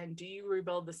blocks, and do you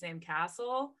rebuild the same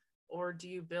castle or do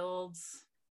you build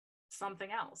something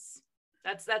else?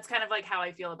 That's kind of like how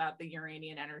I feel about the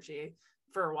Uranian energy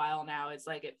for a while now. It's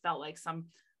like it felt like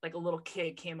a little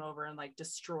kid came over and like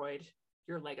destroyed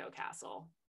your Lego castle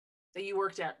that you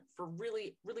worked at for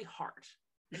really, really hard,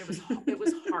 and it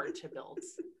was hard to build.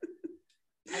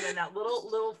 And then that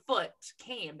little foot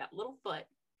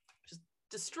just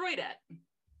destroyed it.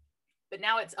 But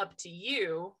now it's up to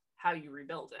you how you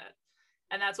rebuild it.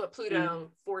 And that's what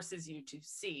Pluto forces you to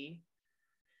see,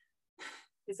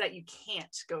 is that you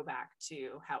can't go back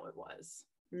to how it was.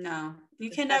 No,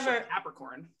 you can never.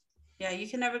 Capricorn. Yeah, you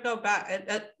can never go back.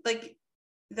 Like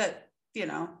that, you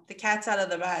know, the cat's out of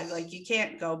the bag. Like you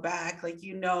can't go back. Like,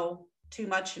 you know, too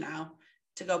much now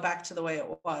to go back to the way it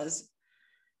was.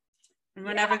 And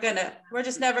we're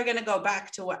just never gonna go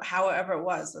back to however it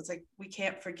was. It's like, we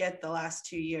can't forget the last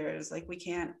 2 years. Like we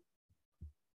can't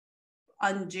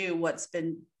undo what's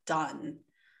been done.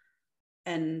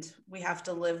 And we have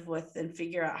to live with and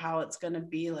figure out how it's gonna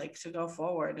be like to go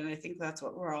forward. And I think that's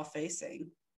what we're all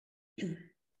facing.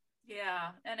 Yeah.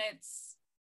 And it's,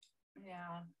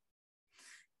 yeah.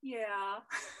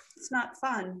 It's not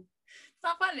fun. It's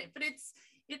not fun, but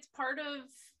it's part of,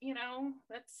 you know,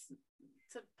 that's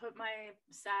to put my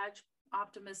Sag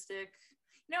optimistic.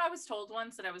 You know, I was told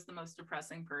once that I was the most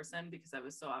depressing person because I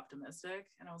was so optimistic.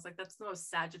 And I was like, that's the most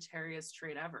Sagittarius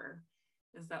trait ever,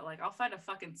 is that like, I'll find a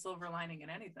fucking silver lining in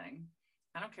anything.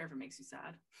 I don't care if it makes you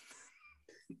sad.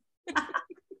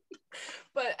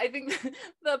 But I think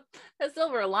the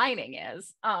silver lining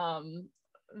is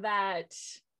that,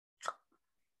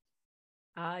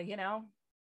 you know,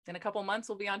 in a couple months,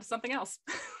 we'll be on to something else.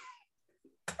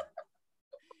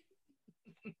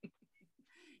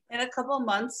 In a couple of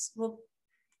months, we'll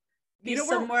be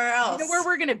somewhere else. You know where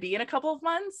we're going to be in a couple of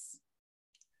months?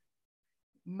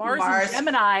 Mars and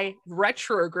Gemini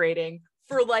retrograding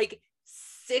for like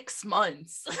 6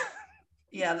 months.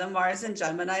 Yeah, the Mars and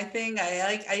Gemini thing.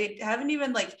 I haven't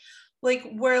even like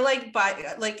we're like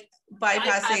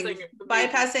bypassing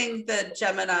the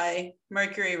Gemini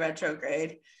Mercury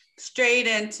retrograde straight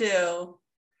into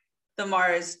the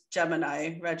Mars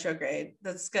Gemini retrograde.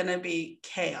 That's gonna be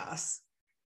chaos.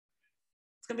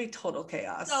 It's gonna be total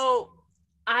chaos. So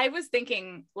I was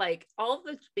thinking like all of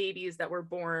the babies that were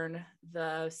born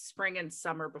the spring and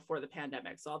summer before the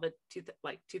pandemic, so all the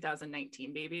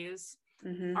 2019 babies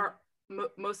are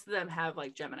most of them have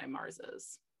like Gemini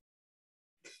Marses.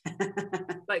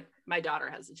 Like my daughter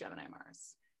has a Gemini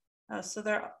Mars. Oh, so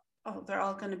they're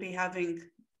all going to be having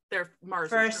their Mars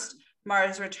first return.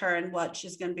 Mars return, which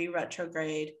is going to be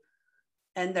retrograde,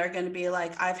 and they're going to be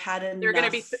like, I've had enough. They're going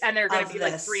to be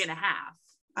like 3.5.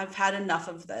 I've had enough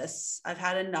of this. I've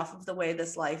had enough of the way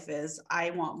this life is.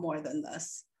 I want more than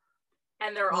this.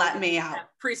 And they're all let me out.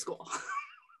 Preschool.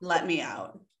 Let me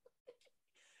out.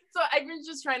 So I've been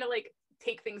just trying to like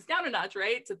take things down a notch,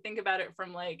 right? To think about it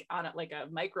from like on a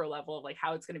micro level of like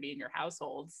how it's going to be in your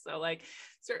household. So like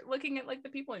start looking at like the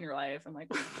people in your life and like,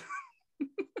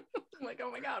 I'm like, oh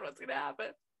my God, what's going to happen?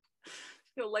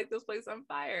 You'll light this place on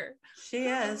fire. She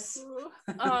is.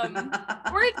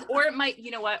 Or it might,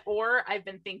 you know what? Or I've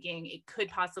been thinking it could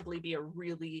possibly be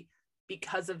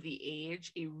because of the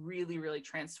age, a really, really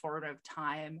transformative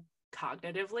time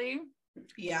cognitively.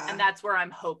 Yeah. And that's where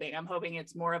I'm hoping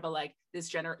it's more of a like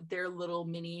their little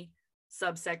mini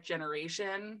subsect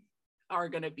generation are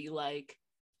going to be like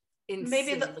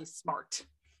insanely smart.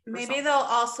 Maybe they'll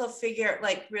also figure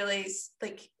like really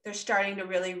like they're starting to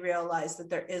really realize that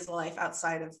there is life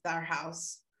outside of their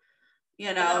house.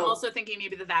 You know, I'm also thinking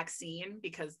maybe the vaccine,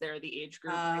 because they're the age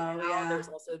group right now. Yeah. There's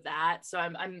also that. So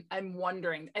I'm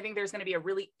wondering, I think there's going to be a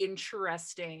really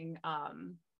interesting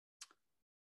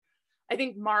I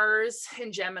think Mars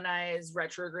in Gemini's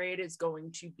retrograde is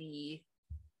going to be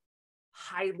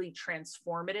highly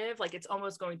transformative. Like it's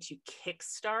almost going to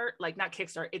kickstart, like not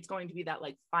kickstart, it's going to be that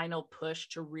like final push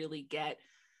to really get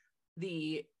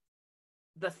the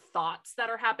thoughts that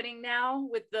are happening now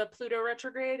with the Pluto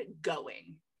retrograde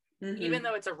going. Even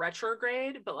though it's a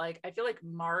retrograde, but like I feel like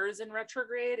Mars in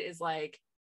retrograde is like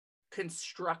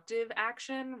constructive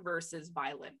action versus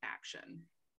violent action.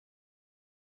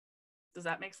 Does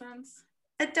that make sense?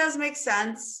 It does make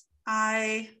sense.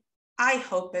 I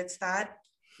hope it's that.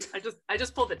 I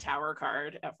just pulled the Tower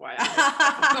card, FYI.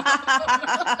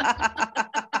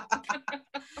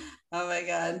 Oh my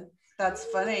God, that's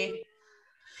funny.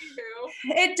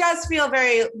 It does feel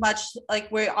very much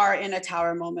like we are in a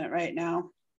Tower moment right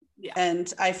now. Yeah.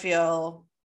 And I feel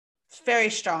very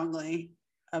strongly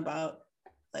about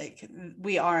like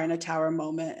we are in a Tower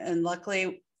moment, and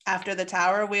luckily after the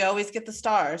Tower we always get the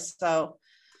stars, so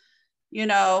you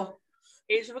know,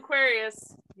 Age of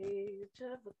Aquarius. I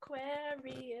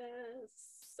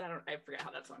forget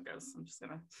how that song goes. I'm just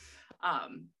gonna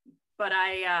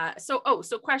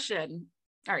so question.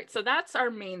 All right, so that's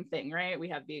our main thing, right? We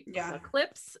have the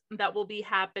eclipse that will be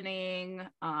happening,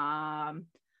 and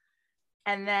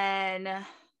then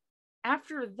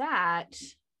after that,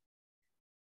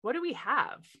 what do we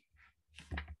have?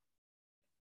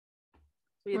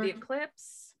 We have the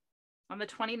eclipse on the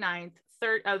 29th,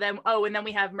 and then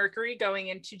we have Mercury going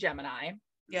into Gemini.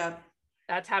 Yeah.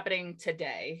 That's happening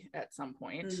today at some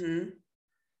point. So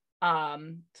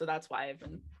that's why I've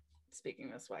been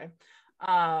speaking this way.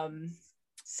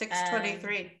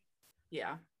 6:23.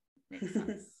 Yeah, makes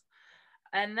sense.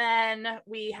 And then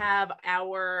we have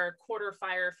our quarter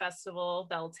fire festival,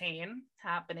 Beltane,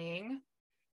 happening.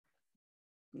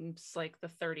 It's like the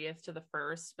 30th to the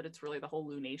 1st, but it's really the whole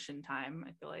lunation time.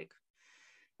 I feel like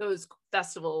those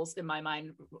festivals in my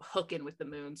mind hook in with the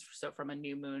moons. So from a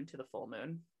new moon to the full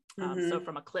moon. So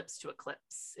from eclipse to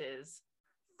eclipse is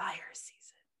fire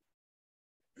season.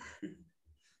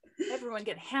 Everyone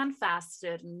get hand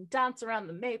fasted and dance around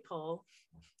the maypole.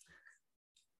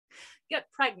 Get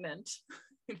pregnant.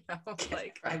 You know,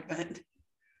 like pregnant.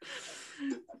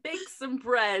 Bake some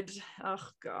bread. Oh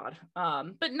God.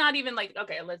 But not even like,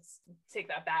 okay, let's take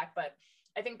that back. But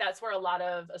I think that's where a lot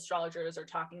of astrologers are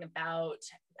talking about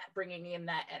bringing in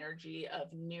that energy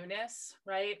of newness,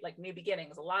 right? Like new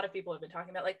beginnings. A lot of people have been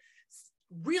talking about like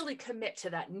really commit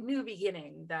to that new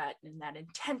beginning, that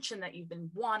intention that you've been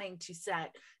wanting to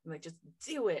set, and like just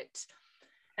do it.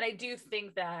 And I do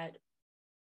think that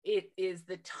it is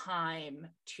the time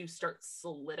to start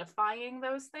solidifying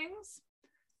those things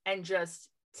and just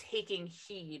taking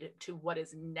heed to what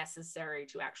is necessary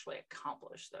to actually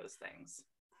accomplish those things.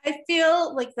 I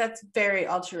feel like that's very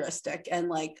altruistic, and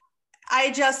like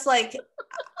I just like,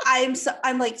 I'm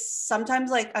like,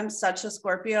 sometimes like I'm such a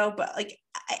Scorpio, but like,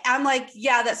 I'm like,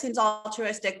 yeah, that seems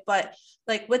altruistic, but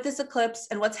like with this eclipse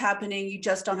and what's happening, you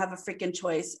just don't have a freaking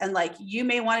choice. And like, you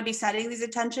may want to be setting these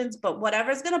intentions, but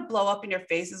whatever's going to blow up in your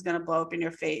face is going to blow up in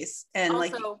your face. And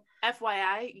also, like,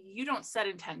 FYI, you don't set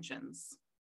intentions.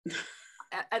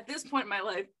 At this point in my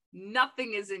life,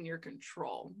 nothing is in your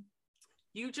control.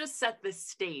 You just set the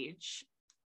stage,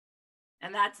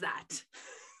 and that's that.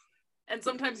 And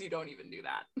sometimes you don't even do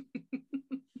that.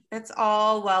 it's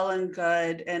all well and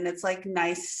good. And it's like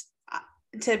nice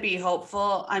to be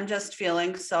hopeful. I'm just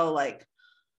feeling so like,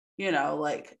 you know,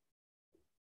 like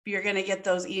you're going to get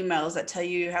those emails that tell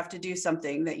you have to do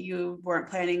something that you weren't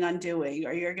planning on doing,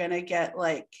 or you're going to get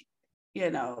like,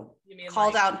 you know,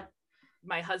 called like, out.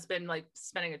 My husband like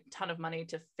spending a ton of money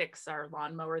to fix our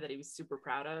lawnmower that he was super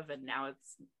proud of, and now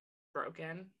it's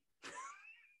broken.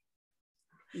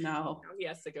 No. He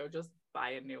has to go just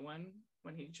buy a new one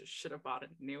when he just should have bought a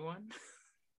new one.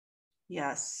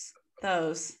 Yes.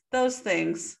 Those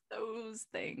things. Those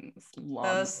things.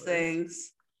 Those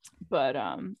things. But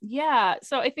yeah,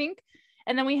 so I think,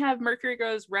 and then we have Mercury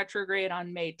goes retrograde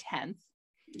on May 10th.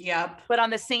 Yep. But on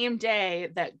the same day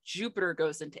that Jupiter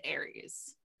goes into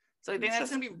Aries. So I think that's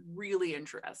going to be really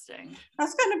interesting.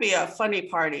 That's going to be a funny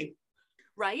party.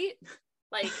 Right?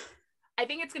 Like, I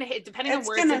think it's going to hit, depending on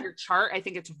where it's in your chart, I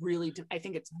think it's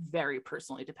very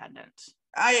personally dependent.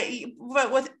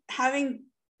 But with having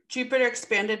Jupiter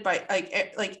expanded by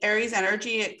like Aries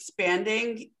energy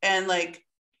expanding and like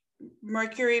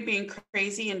Mercury being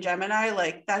crazy in Gemini,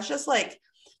 like that just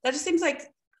seems like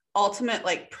ultimate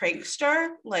like prankster,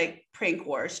 like prank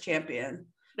wars champion.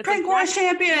 It's prank like, wars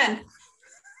champion. Yeah.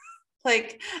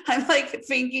 Like I'm like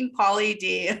thinking Pauly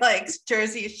D, like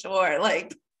Jersey Shore,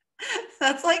 like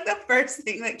that's like the first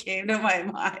thing that came to my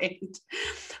mind.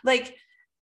 Like,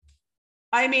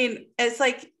 I mean, it's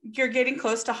like you're getting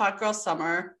close to hot girl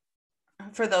summer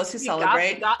for those who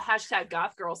celebrate. Hashtag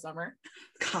goth girl summer.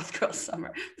 Goth girl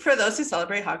summer. For those who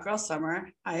celebrate hot girl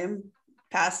summer, I am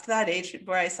past that age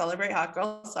where I celebrate hot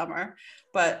girl summer,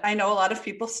 but I know a lot of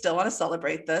people still want to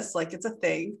celebrate this, like it's a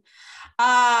thing.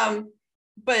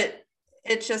 But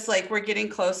it's just like we're getting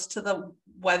close to the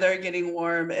weather getting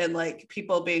warm and like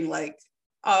people being like,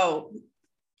 oh,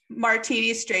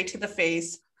 martini straight to the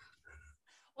face.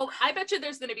 Well, I bet you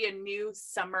there's going to be a new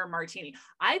summer martini.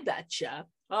 I bet you,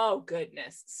 oh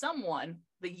goodness, someone,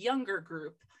 the younger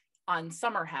group on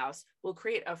Summer House will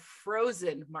create a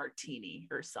frozen martini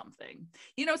or something,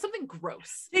 you know, something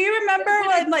gross. Do you remember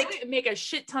when like make a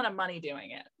shit ton of money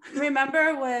doing it?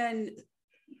 Remember when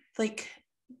like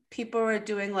people were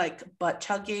doing like butt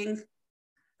chugging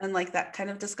and like that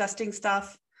kind of disgusting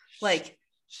stuff, like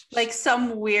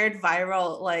some weird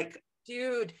viral, like,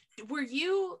 dude, were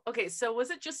you okay? So was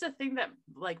it just a thing that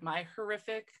like my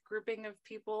horrific grouping of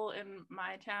people in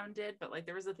my town did, but like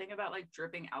there was a thing about like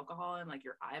dripping alcohol in like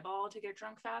your eyeball to get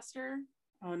drunk faster?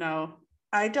 Oh no,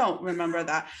 I don't remember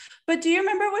that. But do you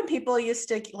remember when people used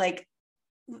to like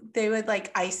they would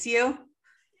like ice you?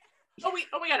 Oh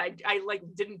my god, I like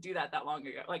didn't do that long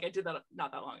ago. Like I did that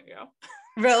not that long ago.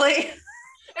 Really?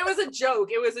 It was a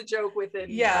joke. It was a joke within.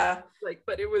 Yeah. Like,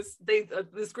 but it was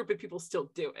this group of people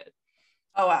still do it.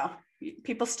 Oh wow,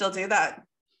 people still do that.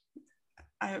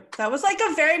 That was like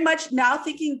a very much, now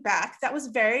thinking back, that was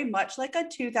very much like a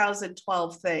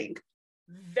 2012 thing.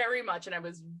 Very much, and I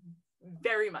was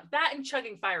very much that and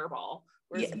chugging Fireball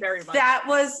was very much. That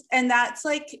was, and that's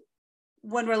like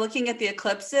when we're looking at the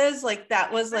eclipses, like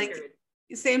that was like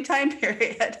same time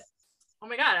period. Oh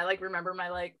my god, I like remember my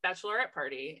like bachelorette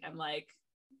party and like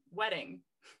wedding.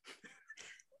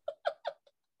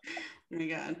 Oh my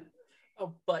god.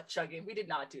 Oh, butt chugging. We did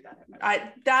not do that.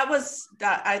 I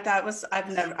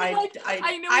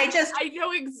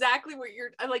know exactly what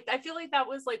you're like. I feel like that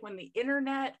was like when the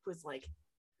internet was like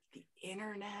the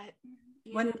internet.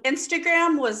 When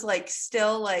Instagram was like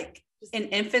still like in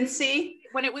infancy.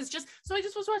 When it was just, so I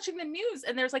just was watching the news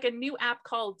and there's like a new app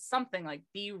called something like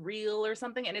Be Real or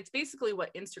something. And it's basically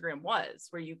what Instagram was,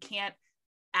 where you can't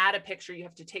add a picture. You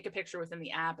have to take a picture within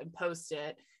the app and post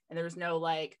it. And there's no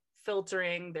like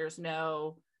filtering. There's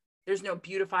no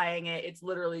beautifying it. It's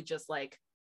literally just like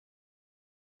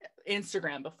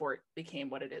Instagram before it became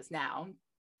what it is now.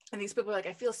 And these people are like,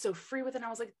 I feel so free with it. And I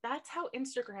was like, that's how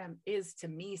Instagram is to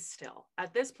me still.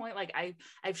 At this point, like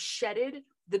I've shedded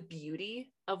the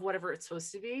beauty of whatever it's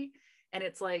supposed to be. And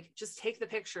it's like, just take the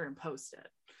picture and post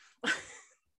it.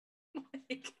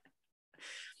 Like,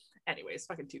 anyways,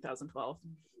 fucking 2012.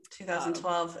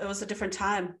 2012. It was a different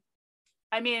time.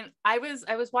 I mean, I was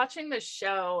watching this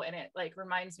show and it like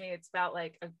reminds me, it's about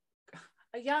like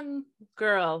a young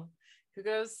girl who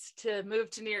goes to move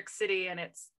to New York City, and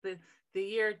it's the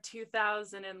year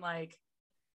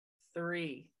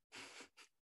 2003.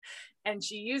 And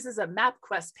she uses a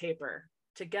MapQuest paper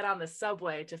to get on the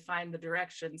subway to find the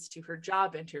directions to her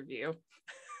job interview.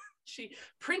 She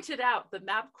printed out the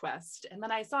MapQuest, and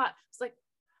then I thought, it's like,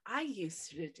 I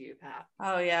used to do that.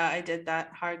 Oh yeah, I did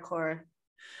that hardcore.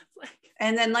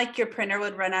 And then like your printer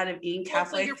would run out of ink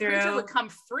halfway your through. Printer would come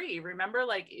free. Remember,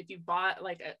 like if you bought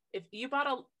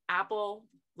an Apple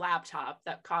laptop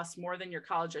that cost more than your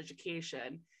college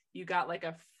education, you got like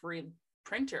a free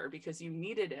printer because you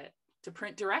needed it to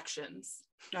print directions.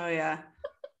 Oh yeah,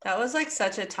 that was like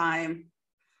such a time.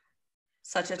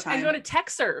 And go to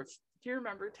TechServe. Do you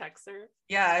remember TechServe?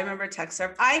 Yeah, I remember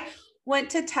TechServe. I went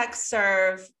to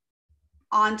TechServe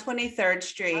on 23rd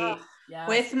Street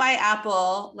with my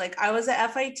Apple. Like I was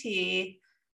at FIT.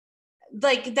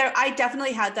 Like there, I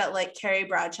definitely had that like Carrie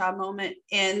Bradshaw moment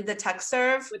in the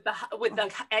TechServe with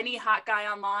the any hot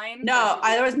guy online. No,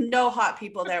 there was no hot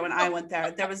people there when I went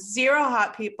there. There was zero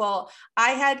hot people.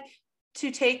 I had to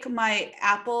take my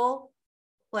Apple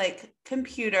like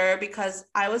computer because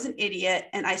I was an idiot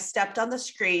and I stepped on the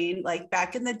screen like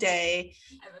back in the day,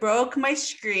 broke my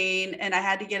screen, and I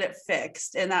had to get it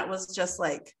fixed. And that was just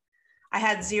like, I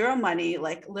had zero money.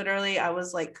 Like literally I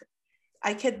was like,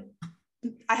 I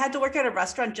had to work at a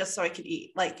restaurant just so I could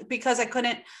eat, like, because I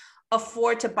couldn't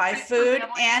afford to buy food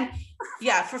and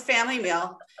for family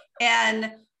meal.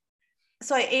 And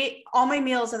so I ate all my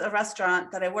meals at the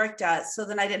restaurant that I worked at. So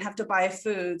then I didn't have to buy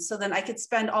food. So then I could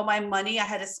spend all my money I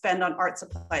had to spend on art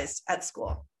supplies at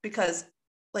school because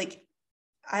like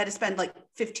I had to spend like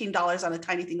 $15 on a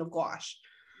tiny thing of gouache.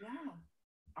 Yeah.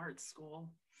 Art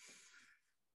school.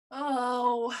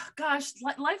 Oh gosh,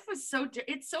 life was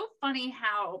it's so funny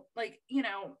how like, you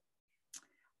know,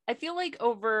 I feel like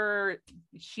over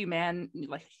humanity, you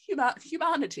know,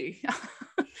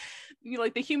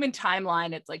 like the human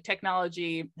timeline, it's like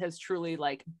technology has truly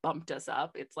like bumped us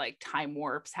up. It's like time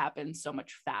warps happen so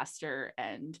much faster,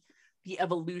 and the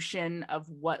evolution of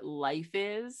what life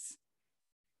is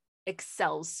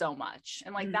excels so much.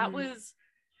 And like that was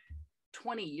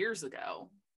 20 years ago,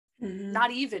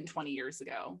 not even 20 years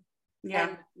ago. Yeah.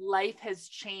 And life has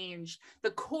changed,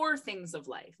 the core things of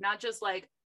life, not just like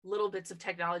little bits of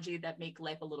technology that make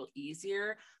life a little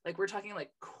easier. Like we're talking like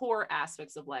core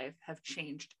aspects of life have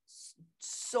changed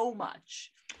so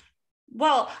much.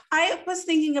 Well, I was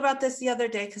thinking about this the other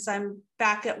day because I'm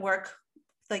back at work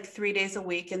like 3 days a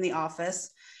week in the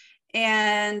office.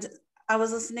 And I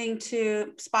was listening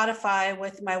to Spotify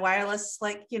with my wireless,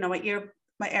 like, you know, my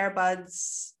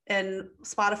earbuds and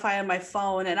Spotify on my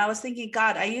phone. And I was thinking,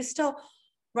 God, I used to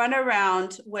run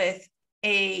around with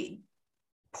a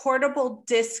portable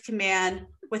Discman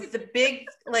with the big,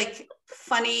 like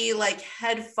funny, like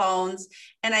headphones.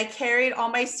 And I carried all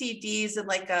my CDs in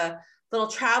like a little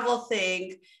travel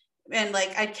thing. And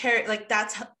like, I carried, like,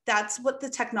 that's what the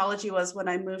technology was when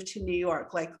I moved to New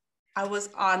York. Like I was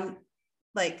on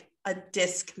like a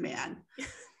Discman.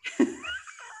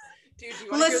 Dude,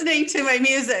 listening to my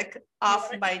music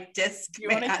off my Discman. You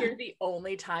want to hear the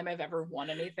only time I've ever won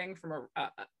anything from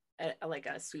like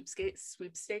a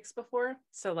sweepstakes before?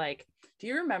 So like, do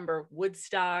you remember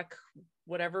Woodstock,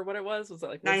 what it was it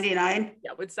like 99?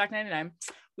 Yeah, Woodstock 99.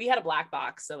 We had a black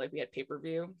box, so like we had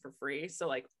pay-per-view for free. So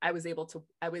like I was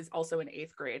also in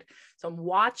 8th grade, so I'm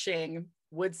watching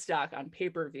Woodstock on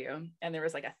pay-per-view, and there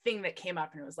was like a thing that came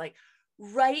up, and it was like,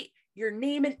 write your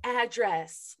name and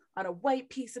address on a white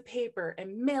piece of paper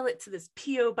and mail it to this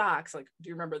PO box. Like, do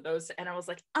you remember those? And I was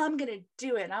like, I'm gonna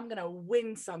do it, I'm gonna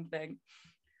win something.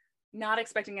 Not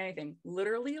expecting anything.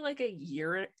 Literally like a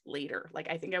year later, like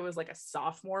I think I was like a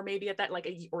sophomore maybe at that, like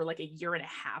a year and a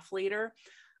half later,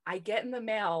 I get in the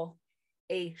mail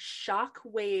a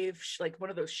Shockwave, like one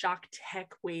of those Shock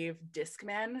Tech Wave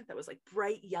Discman that was like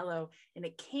bright yellow, and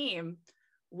it came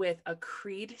with a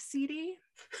Creed CD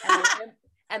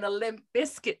and a Limp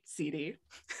Bizkit CD.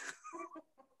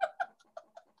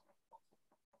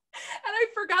 And I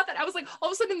forgot that. I was like, all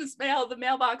of a sudden in this the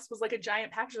mailbox was like a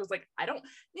giant package. I was like,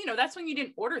 that's when you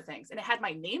didn't order things. And it had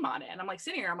my name on it. And I'm like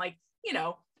sitting here, I'm like,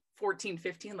 14,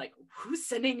 15, like who's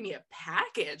sending me a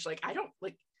package? Like, I don't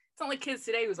like, it's not like kids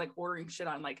today who's like ordering shit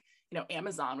on like,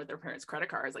 Amazon with their parents' credit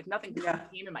cards. Like nothing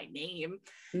came in my name.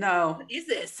 No. What is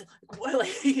this? What,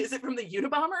 like, is it from the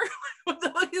Unabomber? What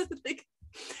the fuck is it? Like,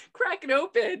 crack it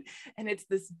open. And it's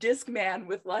this Discman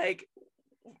with like,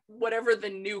 whatever the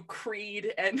new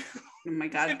Creed and oh my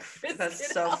God,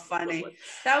 that's so funny.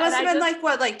 That must have been like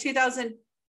what, like 2000?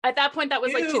 At that point, that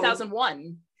was like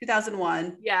 2001.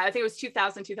 Yeah, I think it was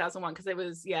 2001 because it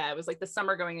was like the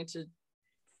summer going into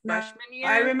freshman year.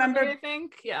 I remember, I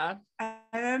think. Yeah. I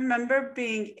remember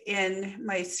being in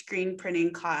my screen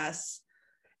printing class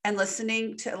and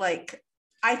listening to like,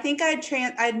 I think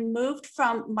I'd moved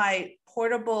from my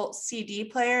portable CD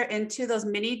player into those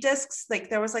mini discs. Like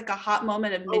there was like a hot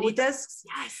moment of mini discs.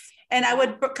 Yes. And I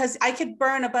would, because I could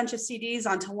burn a bunch of CDs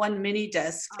onto one mini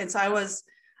disc. And so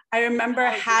I remember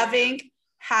having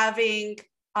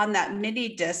on that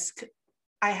mini disc,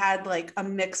 I had like a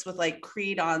mix with like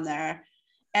Creed on there.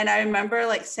 And I remember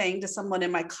like saying to someone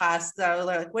in my class that I was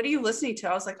like, what are you listening to?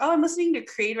 I was like, oh, I'm listening to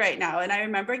Creed right now. And I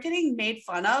remember getting made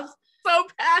fun of so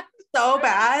bad.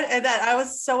 And that I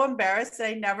was so embarrassed that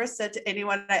I never said to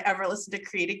anyone I ever listened to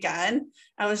Creed again.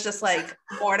 I was just like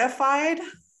mortified.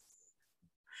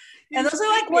 And those are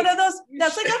like one of those,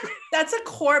 that's a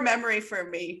core memory for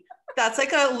me. That's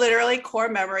like a literally core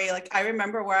memory. Like I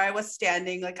remember where I was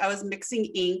standing, like I was mixing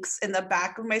inks in the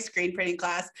back of my screen printing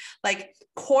class, like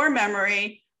core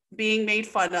memory being made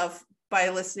fun of by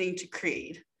listening to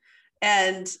Creed.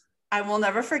 And I will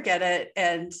never forget it.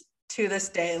 And to this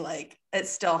day, like it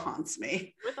still haunts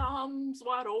me. With arms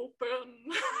wide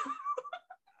open.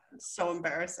 It's so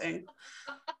embarrassing.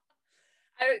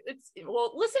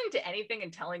 Listening to anything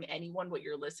and telling anyone what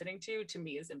you're listening to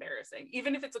me is embarrassing.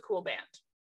 Even if it's a cool band,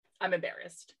 I'm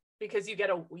embarrassed because you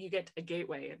get a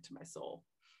gateway into my soul.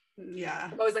 Yeah.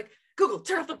 I'm always like, Google,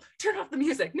 turn off the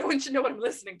music. No one should know what I'm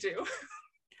listening to.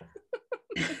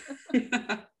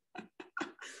 So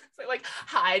like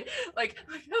hide, like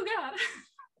oh God.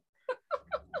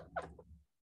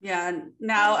 Yeah, and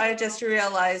now I just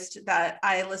realized that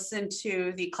I listen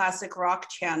to the classic rock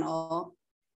channel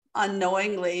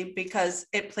unknowingly because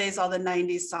it plays all the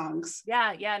 90s songs.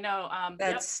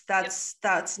 That's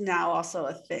now also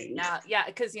a thing. Yeah,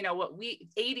 because you know what,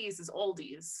 80s is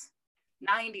oldies,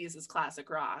 90s is classic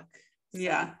rock. So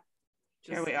yeah,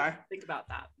 here we are. Think about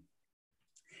that.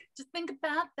 Just think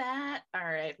about that. All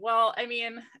right. Well, I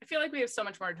mean, I feel like we have so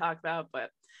much more to talk about, but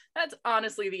that's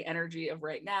honestly the energy of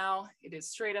right now. It is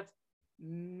straight up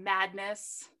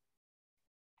madness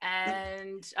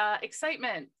and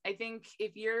excitement. I think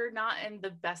if you're not in the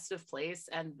best of place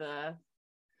and the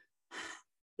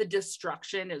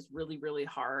destruction is really, really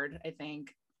hard, I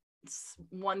think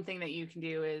one thing that you can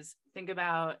do is think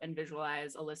about and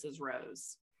visualize Alyssa's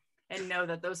rose and know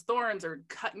that those thorns are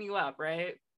cutting you up,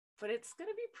 right? But it's going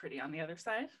to be pretty on the other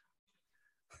side.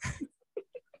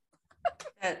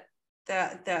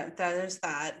 There's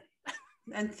that.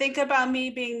 And think about me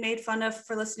being made fun of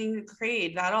for listening to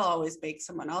Creed. That'll always make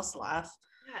someone else laugh.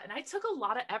 Yeah, and I took a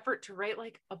lot of effort to write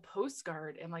like a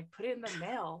postcard and like put it in the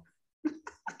mail.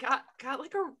 I got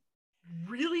like a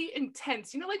really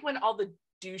intense, you know, like when all the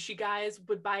douchey guys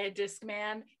would buy a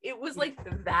Discman, it was like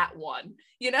that one,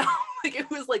 you know. Like it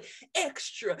was like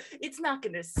extra, it's not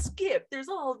gonna skip, there's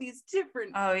all these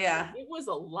different, oh yeah, it was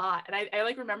a lot. And I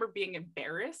like remember being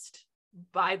embarrassed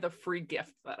by the free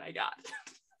gift that I got.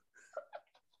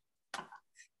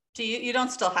 Do you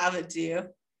don't still have it, do you?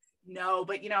 No,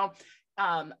 but you know,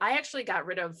 I actually got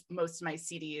rid of most of my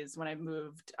CDs when I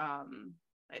moved,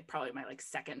 probably my like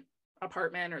second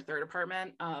apartment or third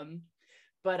apartment.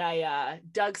 But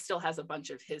Doug still has a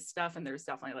bunch of his stuff, and there's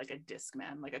definitely like a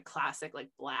Discman, like a classic, like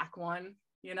black one,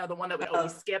 you know, the one that we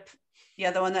always skip.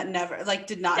 Yeah, the one that never have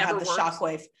the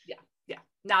shockwave. Yeah,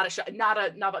 not a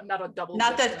double.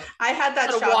 Not that I had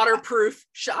that not a waterproof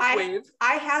shockwave.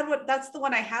 That's the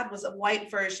one I had was a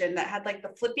white version that had like the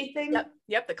flippy thing.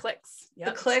 Yep, the clicks. Yep.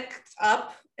 The click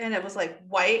up, and it was like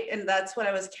white, and that's what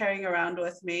I was carrying around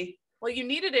with me. Well, you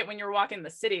needed it when you were walking the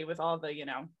city with all the, you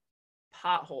know,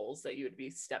 potholes that you would be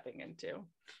stepping into,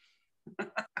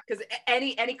 because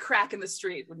any crack in the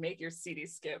street would make your CD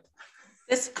skip.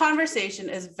 This conversation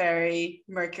is very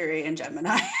Mercury and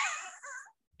Gemini.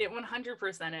 It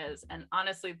 100% is, and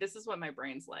honestly, this is what my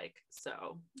brain's like,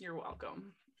 so you're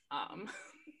welcome.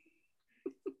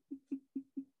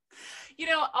 You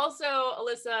know, also,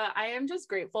 Alyssa, I am just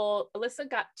grateful Alyssa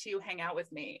got to hang out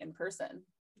with me in person.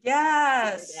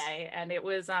 Yes. Today, and it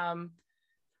was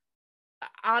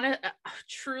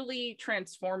truly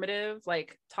transformative.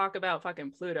 Like, talk about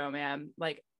fucking Pluto, man.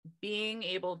 Like, being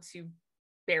able to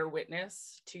bear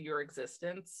witness to your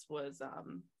existence was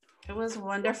it was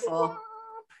wonderful.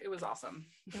 It was awesome.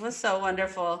 It was so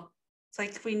wonderful. It's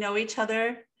like we know each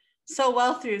other so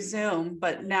well through Zoom,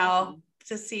 but now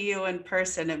to see you in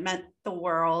person, it meant the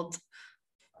world.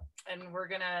 And we're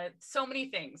gonna, so many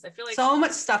things. I feel like so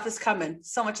much stuff is coming.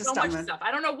 So much stuff.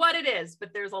 I don't know what it is,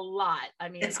 but there's a lot. I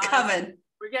mean, it's honestly, coming.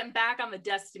 We're getting back on the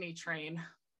destiny train.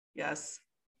 Yes.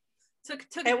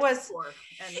 It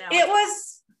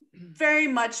was very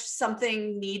much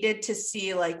something needed to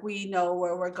see, like we know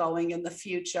where we're going in the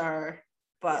future.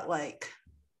 but like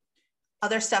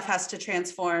other stuff has to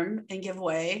transform and give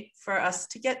way for us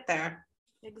to get there.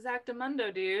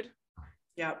 Exactamundo, dude.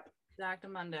 Yep.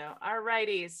 Exactamundo. All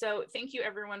righty. So thank you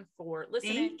everyone for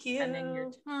listening, Thank you. spending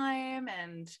your time,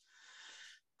 and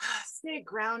stay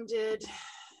grounded.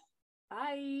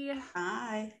 Bye.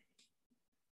 Bye.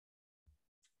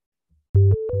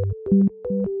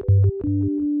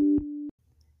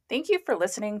 Thank you for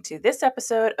listening to this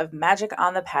episode of Magic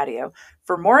on the Patio.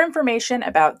 For more information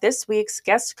about this week's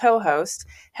guest co-host,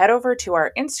 head over to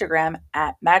our Instagram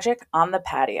at Magic on the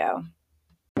Patio.